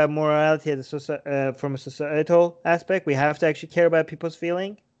talking about morality from a societal aspect. We have to actually care about people's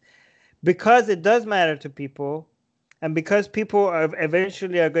feeling. Because it does matter to people, and because people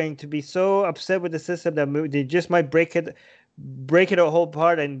eventually are going to be so upset with the system that they just might break it a whole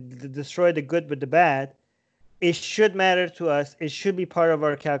part and destroy the good with the bad, it should matter to us. It should be part of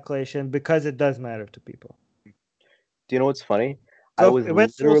our calculation because it does matter to people. Do you know what's funny? So it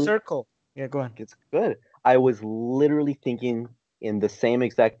went full circle. Yeah, go on. It's good. I was literally thinking in the same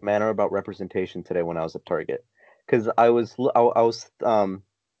exact manner about representation today when I was at Target, because I was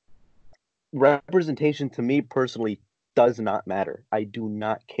representation to me personally does not matter. I do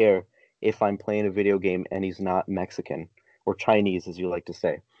not care if I'm playing a video game and he's not Mexican or Chinese, as you like to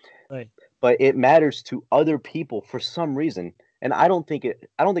say. Right. But it matters to other people for some reason, and I don't think it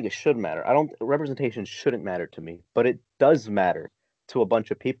should matter. Representation shouldn't matter to me, but it does matter to a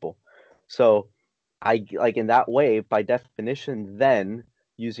bunch of people. So I like in that way, by definition, then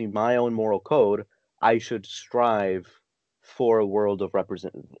using my own moral code, I should strive for a world of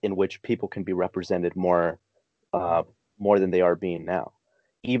in which people can be represented more than they are being now,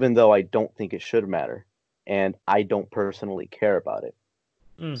 even though I don't think it should matter, and I don't personally care about it.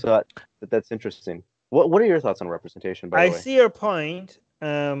 So that's interesting. What are your thoughts on representation, by the way? I see your point.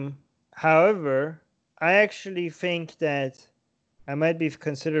 However, I actually think that I might be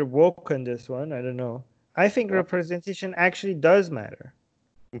considered woke on this one. I don't know. I think representation actually does matter.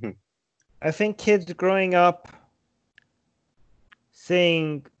 Mm-hmm. I think kids growing up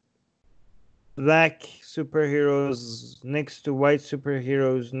seeing black superheroes next to white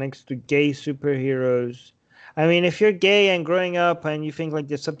superheroes, next to gay superheroes. I mean, if you're gay and growing up and you think like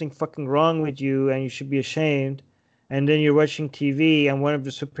there's something fucking wrong with you and you should be ashamed, and then you're watching TV and one of the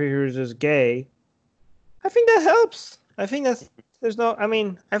superheroes is gay, I think that helps. I think I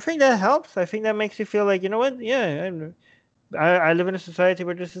think that helps. I think that makes you feel like, you know what? Yeah, I live in a society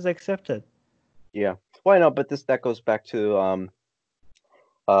where this is accepted. Yeah. Well, I know, but that goes back to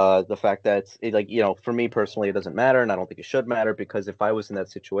the fact that for me personally, it doesn't matter, and I don't think it should matter, because if I was in that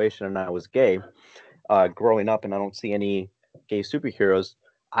situation and I was gay, growing up, and I don't see any gay superheroes,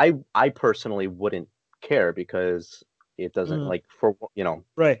 I personally wouldn't care, because it doesn't, Mm, like,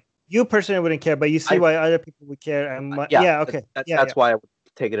 right. You personally wouldn't care, but you see I why other people would care. And yeah, okay. that's why I would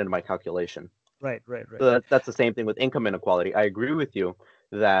take it into my calculation. Right, right, right. So that's the same thing with income inequality. I agree with you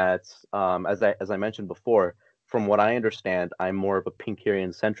that, as I mentioned before, from what I understand, I'm more of a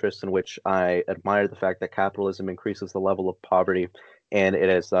Pinkerian centrist, in which I admire the fact that capitalism increases the level of poverty, and it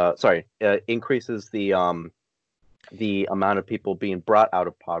is increases the amount of people being brought out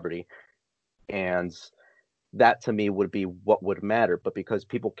of poverty, and that to me would be what would matter. But because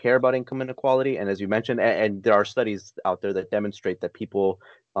people care about income inequality, and as you mentioned, and there are studies out there that demonstrate that people's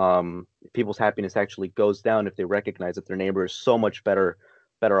happiness actually goes down if they recognize that their neighbor is so much better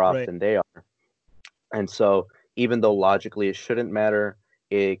off Right. than they are. And so, even though logically it shouldn't matter,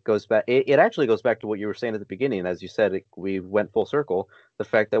 it actually goes back to what you were saying at the beginning. As you said, we went full circle. The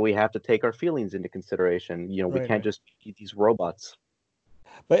fact that we have to take our feelings into consideration. We Right, can't right. just be these robots.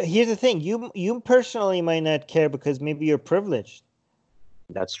 But here's the thing: you personally might not care because maybe you're privileged.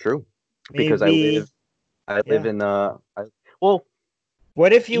 That's true, because Maybe, I live yeah. in well,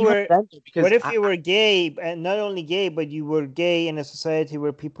 What if you even were then, what because if you were gay, and not only gay, but you were gay in a society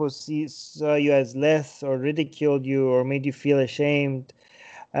where people saw you as less, or ridiculed you, or made you feel ashamed,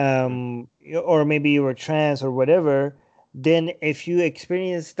 or maybe you were trans or whatever? Then if you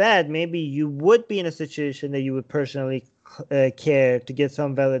experience that, maybe you would be in a situation that you would personally care to get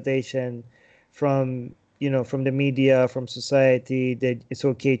some validation from, from the media, from society, that it's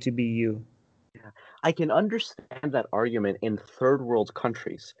okay to be you. I can understand that argument in third world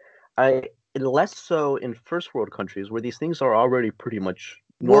countries. I Less so in first world countries, where these things are already pretty much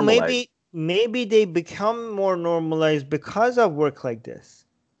Well, normalized. maybe they become more normalized because of work like this,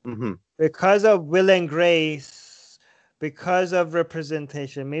 Hmm. because of will and grace, because of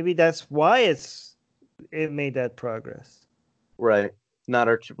representation. Maybe that's why it made that progress. Right. Not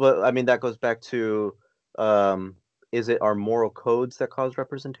our. Well, I mean, that goes back to, um, is it our moral codes that cause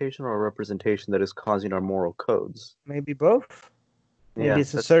representation, or representation that is causing our moral codes? Maybe both. Maybe Yeah,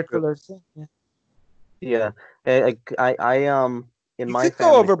 it's a that's true. circular thing. Yeah. Yeah. In You my could go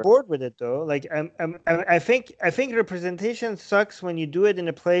family, overboard with it though. Like I think representation sucks when you do it in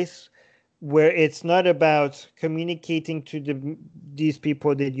a place where it's not about communicating to these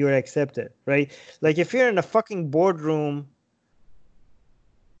people that you're accepted, right? Like if you're in a fucking boardroom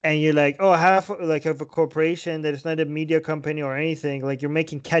and you're like, oh, half like of a corporation that is not a media company or anything, like you're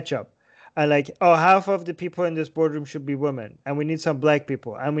making ketchup. And like, oh, half of the people in this boardroom should be women, and we need some black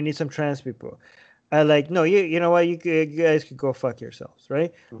people, and we need some trans people. I like, no, you know what, you guys could go fuck yourselves,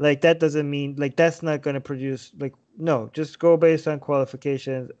 right? Like that doesn't mean like that's not going to produce like no, just go based on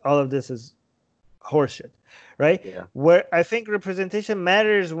qualifications. All of this is horseshit, right? yeah. Where I think representation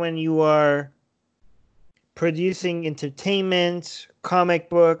matters when you are producing entertainment, comic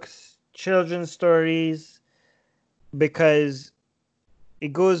books, children's stories, because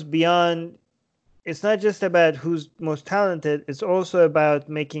it goes beyond. It's not just about who's most talented. It's also about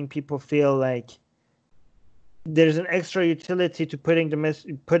making people feel like there's an extra utility to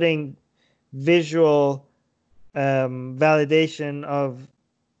putting visual validation of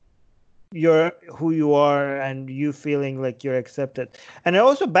your who you are and you feeling like you're accepted. And it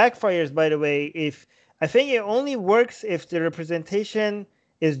also backfires, by the way, if I think it only works if the representation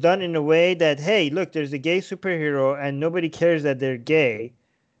is done in a way that, hey, look, there's a gay superhero and nobody cares that they're gay,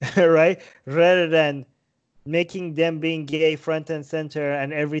 right? Rather than making them being gay front and center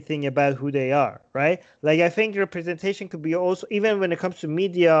and everything about who they are, right? Like I think representation could be also, even when it comes to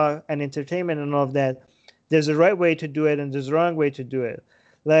media and entertainment and all of that, there's a right way to do it and there's a wrong way to do it.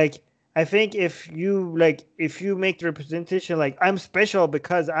 Like I think if you make the representation like I'm special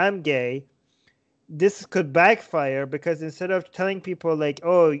because I'm gay, this could backfire because instead of telling people like,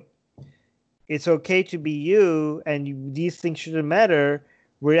 oh, it's okay to be you and these things shouldn't matter,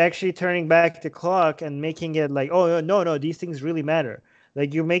 we're actually turning back the clock and making it like, oh, no, no, these things really matter.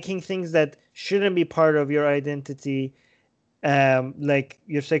 Like you're making things that shouldn't be part of your identity, like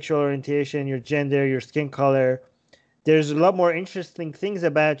your sexual orientation, your gender, your skin color. There's a lot more interesting things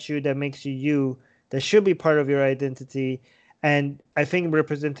about you that makes you you, that should be part of your identity. And I think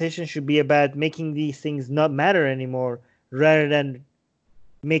representation should be about making these things not matter anymore, rather than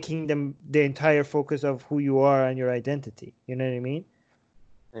making them the entire focus of who you are and your identity. You know what I mean?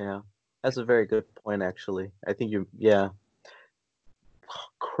 Yeah. That's a very good point, actually. I think yeah,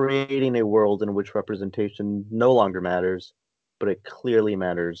 creating a world in which representation no longer matters, but it clearly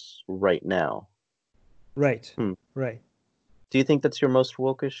matters right now. Right, Hmm. right. Do you think that's your most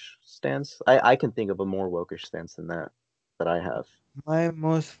wokish stance? I can think of a more wokish stance than that I have. My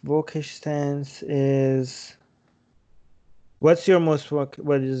most wokish stance is. What's your most woke?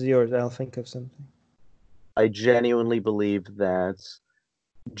 What is yours? I'll think of something. I genuinely believe that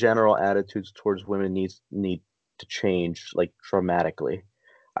general attitudes towards women need to change like dramatically.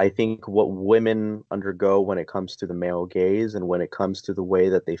 I think what women undergo when it comes to the male gaze and when it comes to the way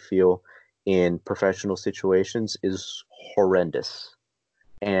that they feel in professional situations is horrendous.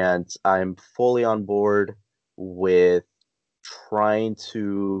 And I'm fully on board with trying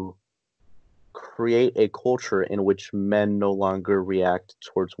to create a culture in which men no longer react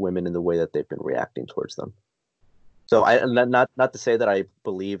towards women in the way that they've been reacting towards them. So I not to say that I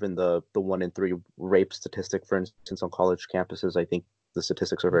believe in the 1 in 3 rape statistic, for instance, on college campuses. I think the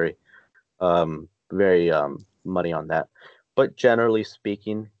statistics are very muddy on that. But generally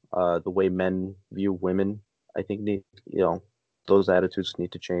speaking, the way men view women, I think those attitudes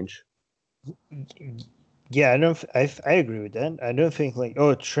need to change. Yeah, I don't. I agree with that. I don't think like,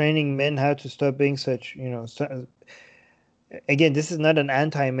 oh, training men how to stop being such. Again, this is not an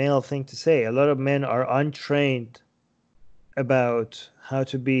anti-male thing to say. A lot of men are untrained about how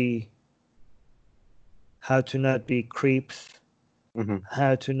to not be creeps, Hmm.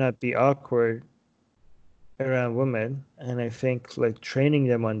 how to not be awkward around women, and I think like training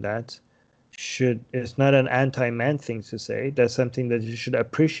them on that should it's not an anti-man thing to say. That's something that you should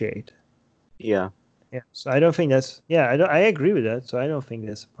appreciate. Yeah. Yeah. So I don't think that's yeah. I agree with that. So I don't think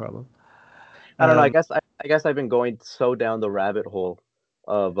that's a problem. I don't know. Um, I guess I've been going so down the rabbit hole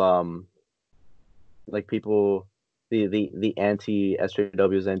of like people the anti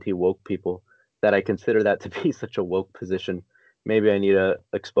SJWs, anti woke people that I consider that to be such a woke position. Maybe I need to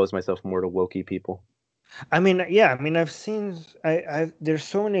expose myself more to wokey people. I mean, yeah. I mean, I've seen. There's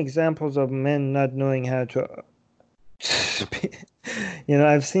so many examples of men not knowing how to.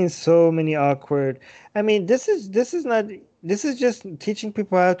 I've seen so many awkward. I mean, this is not. This is just teaching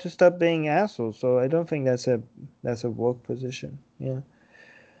people how to stop being assholes. So I don't think that's a woke position. Yeah.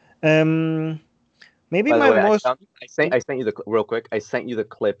 Um. Maybe By the my way, most. I sent you the real quick. I sent you the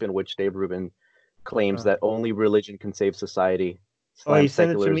clip in which Dave Rubin claims Uh, that only religion can save society, oh, you slams sent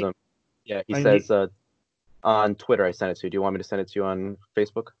it to me. secularism. Yeah, he And you, says on Twitter. I sent it to you. Do you want me to send it to you on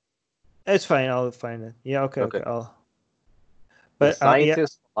Facebook? it's fine. I'll find it. Yeah. Okay. Okay. Okay. I'll. The But yeah.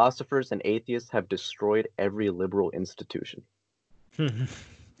 scientists, philosophers, and atheists have destroyed every liberal institution.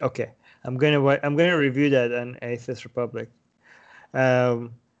 Okay. I'm gonna review that on Atheist Republic.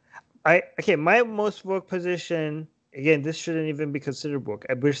 Um. My most woke position again. This shouldn't even be considered woke.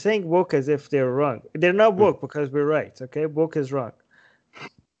 We're saying woke as if they're wrong. They're not woke because we're right. Okay. Woke is wrong.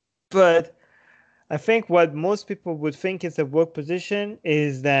 But I think what most people would think is a woke position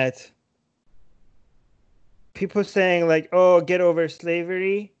is that people saying like, "Oh, get over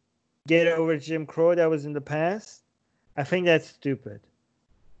slavery, get over Jim Crow that was in the past." I think that's stupid.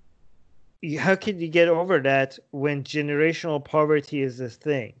 How could you get over that when generational poverty is this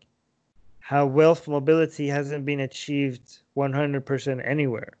thing? How wealth mobility hasn't been achieved 100%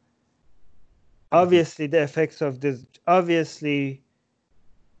 anywhere. Mhm. Obviously, the effects of this. Obviously,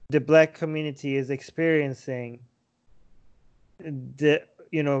 the black community is experiencing the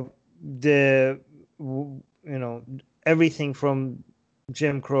the everything from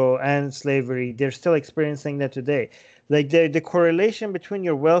Jim Crow and slavery. They're still experiencing that today. Like the correlation between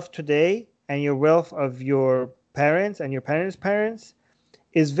your wealth today and your wealth of your parents and your parents' parents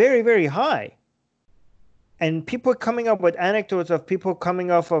is very, very high. And people coming up with anecdotes of people coming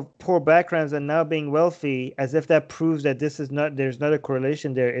off of poor backgrounds and now being wealthy as if that proves that there's not a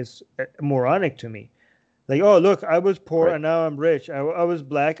correlation there is moronic to me. Like, oh, look, I was poor Right. and now I'm rich. I was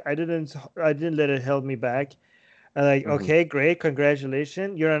black. I didn't let it hold me back. Like, Hmm. okay, great,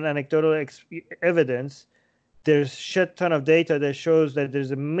 congratulations. You're an anecdotal evidence. There's shit ton of data that shows that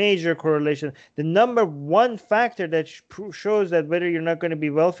there's a major correlation. The number one factor that shows that whether you're not going to be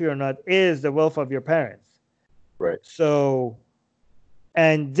wealthy or not is the wealth of your parents. Right. So,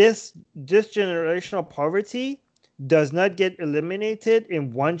 and this generational poverty does not get eliminated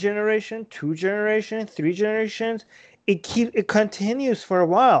in one generation, two generations, three generations. It continues for a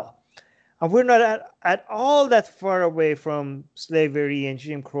while. And we're not at all that far away from slavery and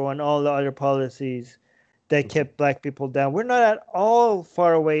Jim Crow and all the other policies that Hmm. kept black people down. We're not at all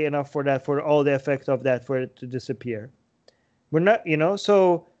far away enough for that, for all the effects of that, for it to disappear. We're not,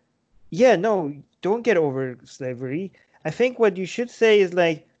 so yeah, no, don't get over slavery. I think what you should say is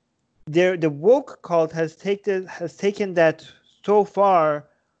like, the woke cult has taken that so far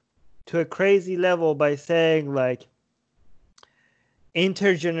to a crazy level by saying like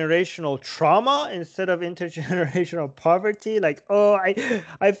intergenerational trauma instead of intergenerational poverty. Like, oh,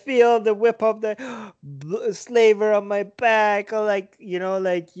 I feel the whip of the slaver on my back, or like,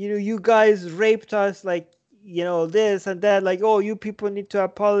 like, you guys raped us, like, this and that, like, oh, you people need to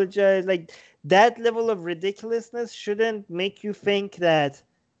apologize. Like, that level of ridiculousness shouldn't make you think that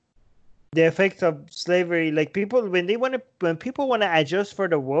the effects of slavery, like, people when people want to adjust for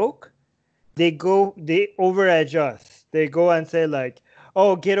the woke, they over adjust. They go and say like,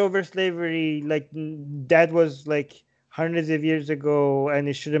 oh, get over slavery, like that was like hundreds of years ago and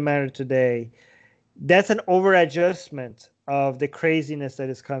it shouldn't matter today. That's an over adjustment of the craziness that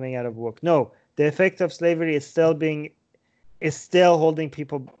is coming out of woke. No, the effect of slavery is still holding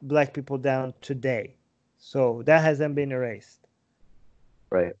black people down today. So that hasn't been erased.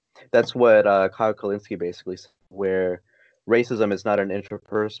 Right. That's what Kyle Kalinske basically said, where racism is not an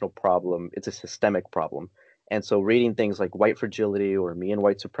interpersonal problem, it's a systemic problem. And so reading things like white fragility or me and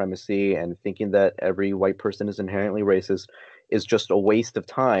white supremacy and thinking that every white person is inherently racist is just a waste of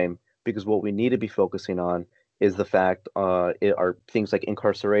time, because what we need to be focusing on is the fact are things like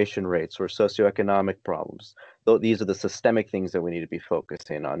incarceration rates or socioeconomic problems. These are the systemic things that we need to be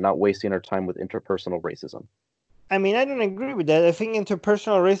focusing on, not wasting our time with interpersonal racism. I mean, I don't agree with that. I think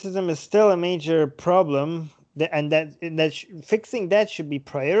interpersonal racism is still a major problem, and fixing that should be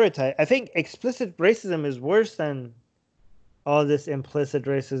prioritized. I think explicit racism is worse than all this implicit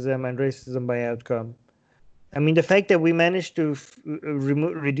racism and racism by outcome. I mean, the fact that we managed to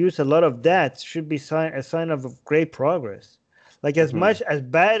reduce a lot of that should be a sign of great progress. Like, as much as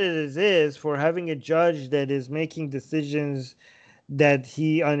bad as it is for having a judge that is making decisions that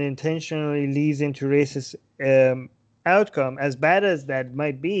he unintentionally leads into racist outcome, as bad as that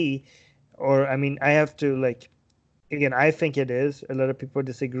might be, or I mean, I have to like, again, I think it is. A lot of people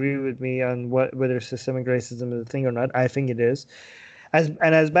disagree with me on whether systemic racism is a thing or not. I think it is. As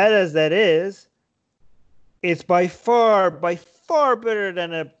bad as that is, it's by far better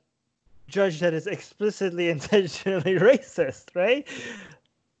than a judge that is explicitly intentionally racist, right?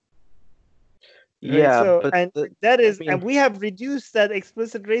 Yeah, right? So, but and we have reduced that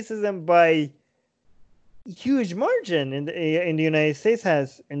explicit racism by huge margin in the United States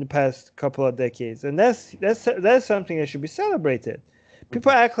has in the past couple of decades, and that's something that should be celebrated.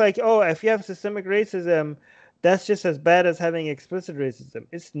 People act like, oh, if you have systemic racism, that's just as bad as having explicit racism.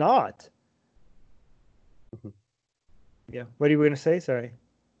 It's not. Yeah. What are you going to say? Sorry.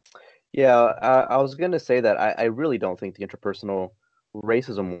 Yeah, I was going to say that I really don't think the interpersonal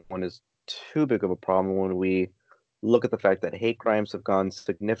racism one is too big of a problem when we look at the fact that hate crimes have gone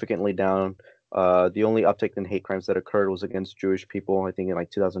significantly down. The only uptick in hate crimes that occurred was against Jewish people, I think in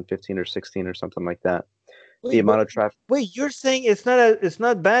like 2015 or 16 or something like that. The amount of traffic. Wait, you're saying it's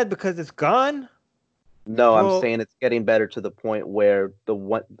not bad because it's gone? No, I'm saying it's getting better to the point where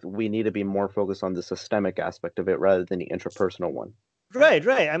we need to be more focused on the systemic aspect of it rather than the interpersonal one. Right.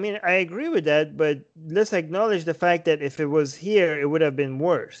 I mean, I agree with that, but let's acknowledge the fact that if it was here, it would have been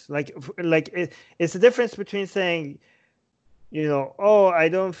worse. It's the difference between saying, oh, I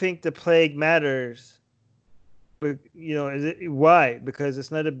don't think the plague matters. But, why? Because it's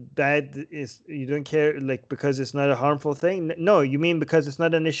not you don't care, like, because it's not a harmful thing? No, you mean because it's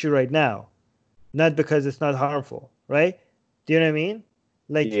not an issue right now, not because it's not harmful, right? Do you know what I mean?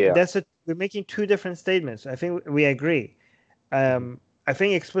 Like, yeah. We're making two different statements. I think we agree. I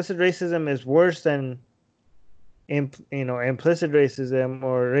think explicit racism is worse than implicit racism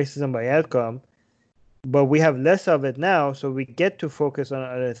or racism by outcome, but we have less of it now, so we get to focus on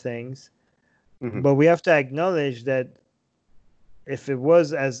other things. But we have to acknowledge that if it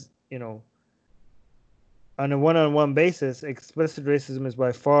was as on a one-on-one basis, explicit racism is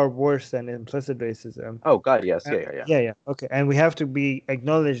by far worse than implicit racism. Oh God, yes, yeah. Okay, and we have to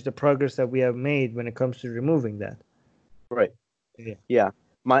acknowledge the progress that we have made when it comes to removing that. Right. Yeah.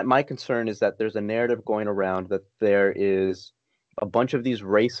 My concern is that there's a narrative going around that there is a bunch of these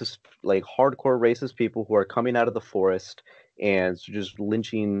racist, like hardcore racist people who are coming out of the forest and just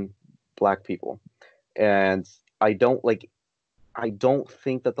lynching black people. And I don't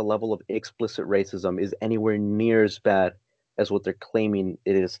think that the level of explicit racism is anywhere near as bad as what they're claiming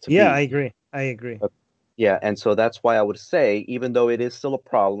it is to be. Yeah, I agree. Yeah, and so that's why I would say, even though it is still a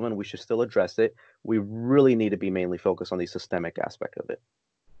problem and we should still address it, we really need to be mainly focused on the systemic aspect of it.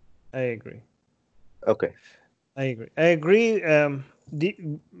 I agree. Okay. I agree.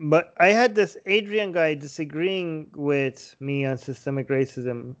 But I had this Adrian guy disagreeing with me on systemic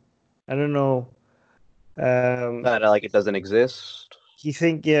racism. I don't know. That like it doesn't exist. he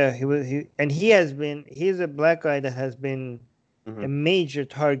think yeah he was and he's a black guy that has been Hmm. a major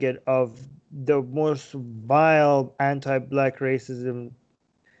target of the most vile anti-black racism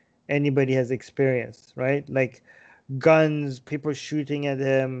anybody has experienced, right? Like guns, people shooting at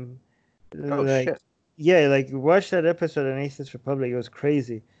him, Oh like shit. yeah, like watch that episode on Atheist Republic. It was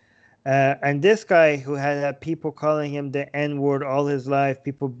crazy. And this guy who had people calling him the N-word all his life,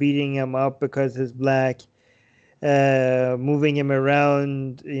 people beating him up because he's black, moving him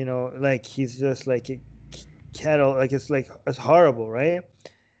around, like he's just like a cattle, like it's horrible, right?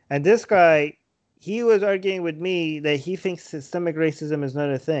 And this guy, he was arguing with me that he thinks systemic racism is not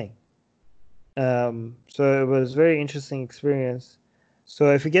a thing. So it was very interesting experience.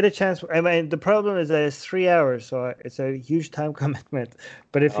 So if you get a chance, I mean, the problem is that it's 3 hours, so it's a huge time commitment.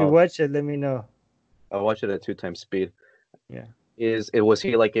 But if you Oh, watch it, let me know. I watched it at 2 times speed. Yeah. Was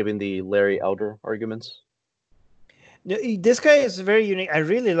he like giving the Larry Elder arguments? No, this guy is very unique. I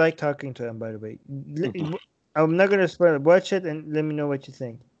really like talking to him, by the way. I'm not gonna spoil it. Watch it and let me know what you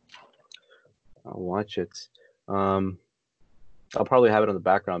think. I'll watch it. Um, I'll probably have it on the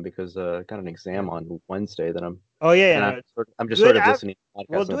background because I got an Yeah. exam on Wednesday that Oh yeah, and yeah. No. I'm just Do it sort of after. listening to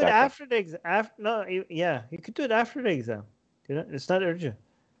We'll podcasts in do the it background. after the exam. After no, yeah, you could do it after the exam. It's not urgent.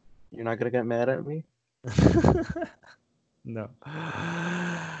 You're not gonna get mad at me? No.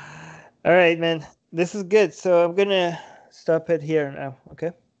 All right, man. This is good. So I'm gonna stop it here now.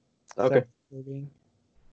 Okay. Okay. Start recording.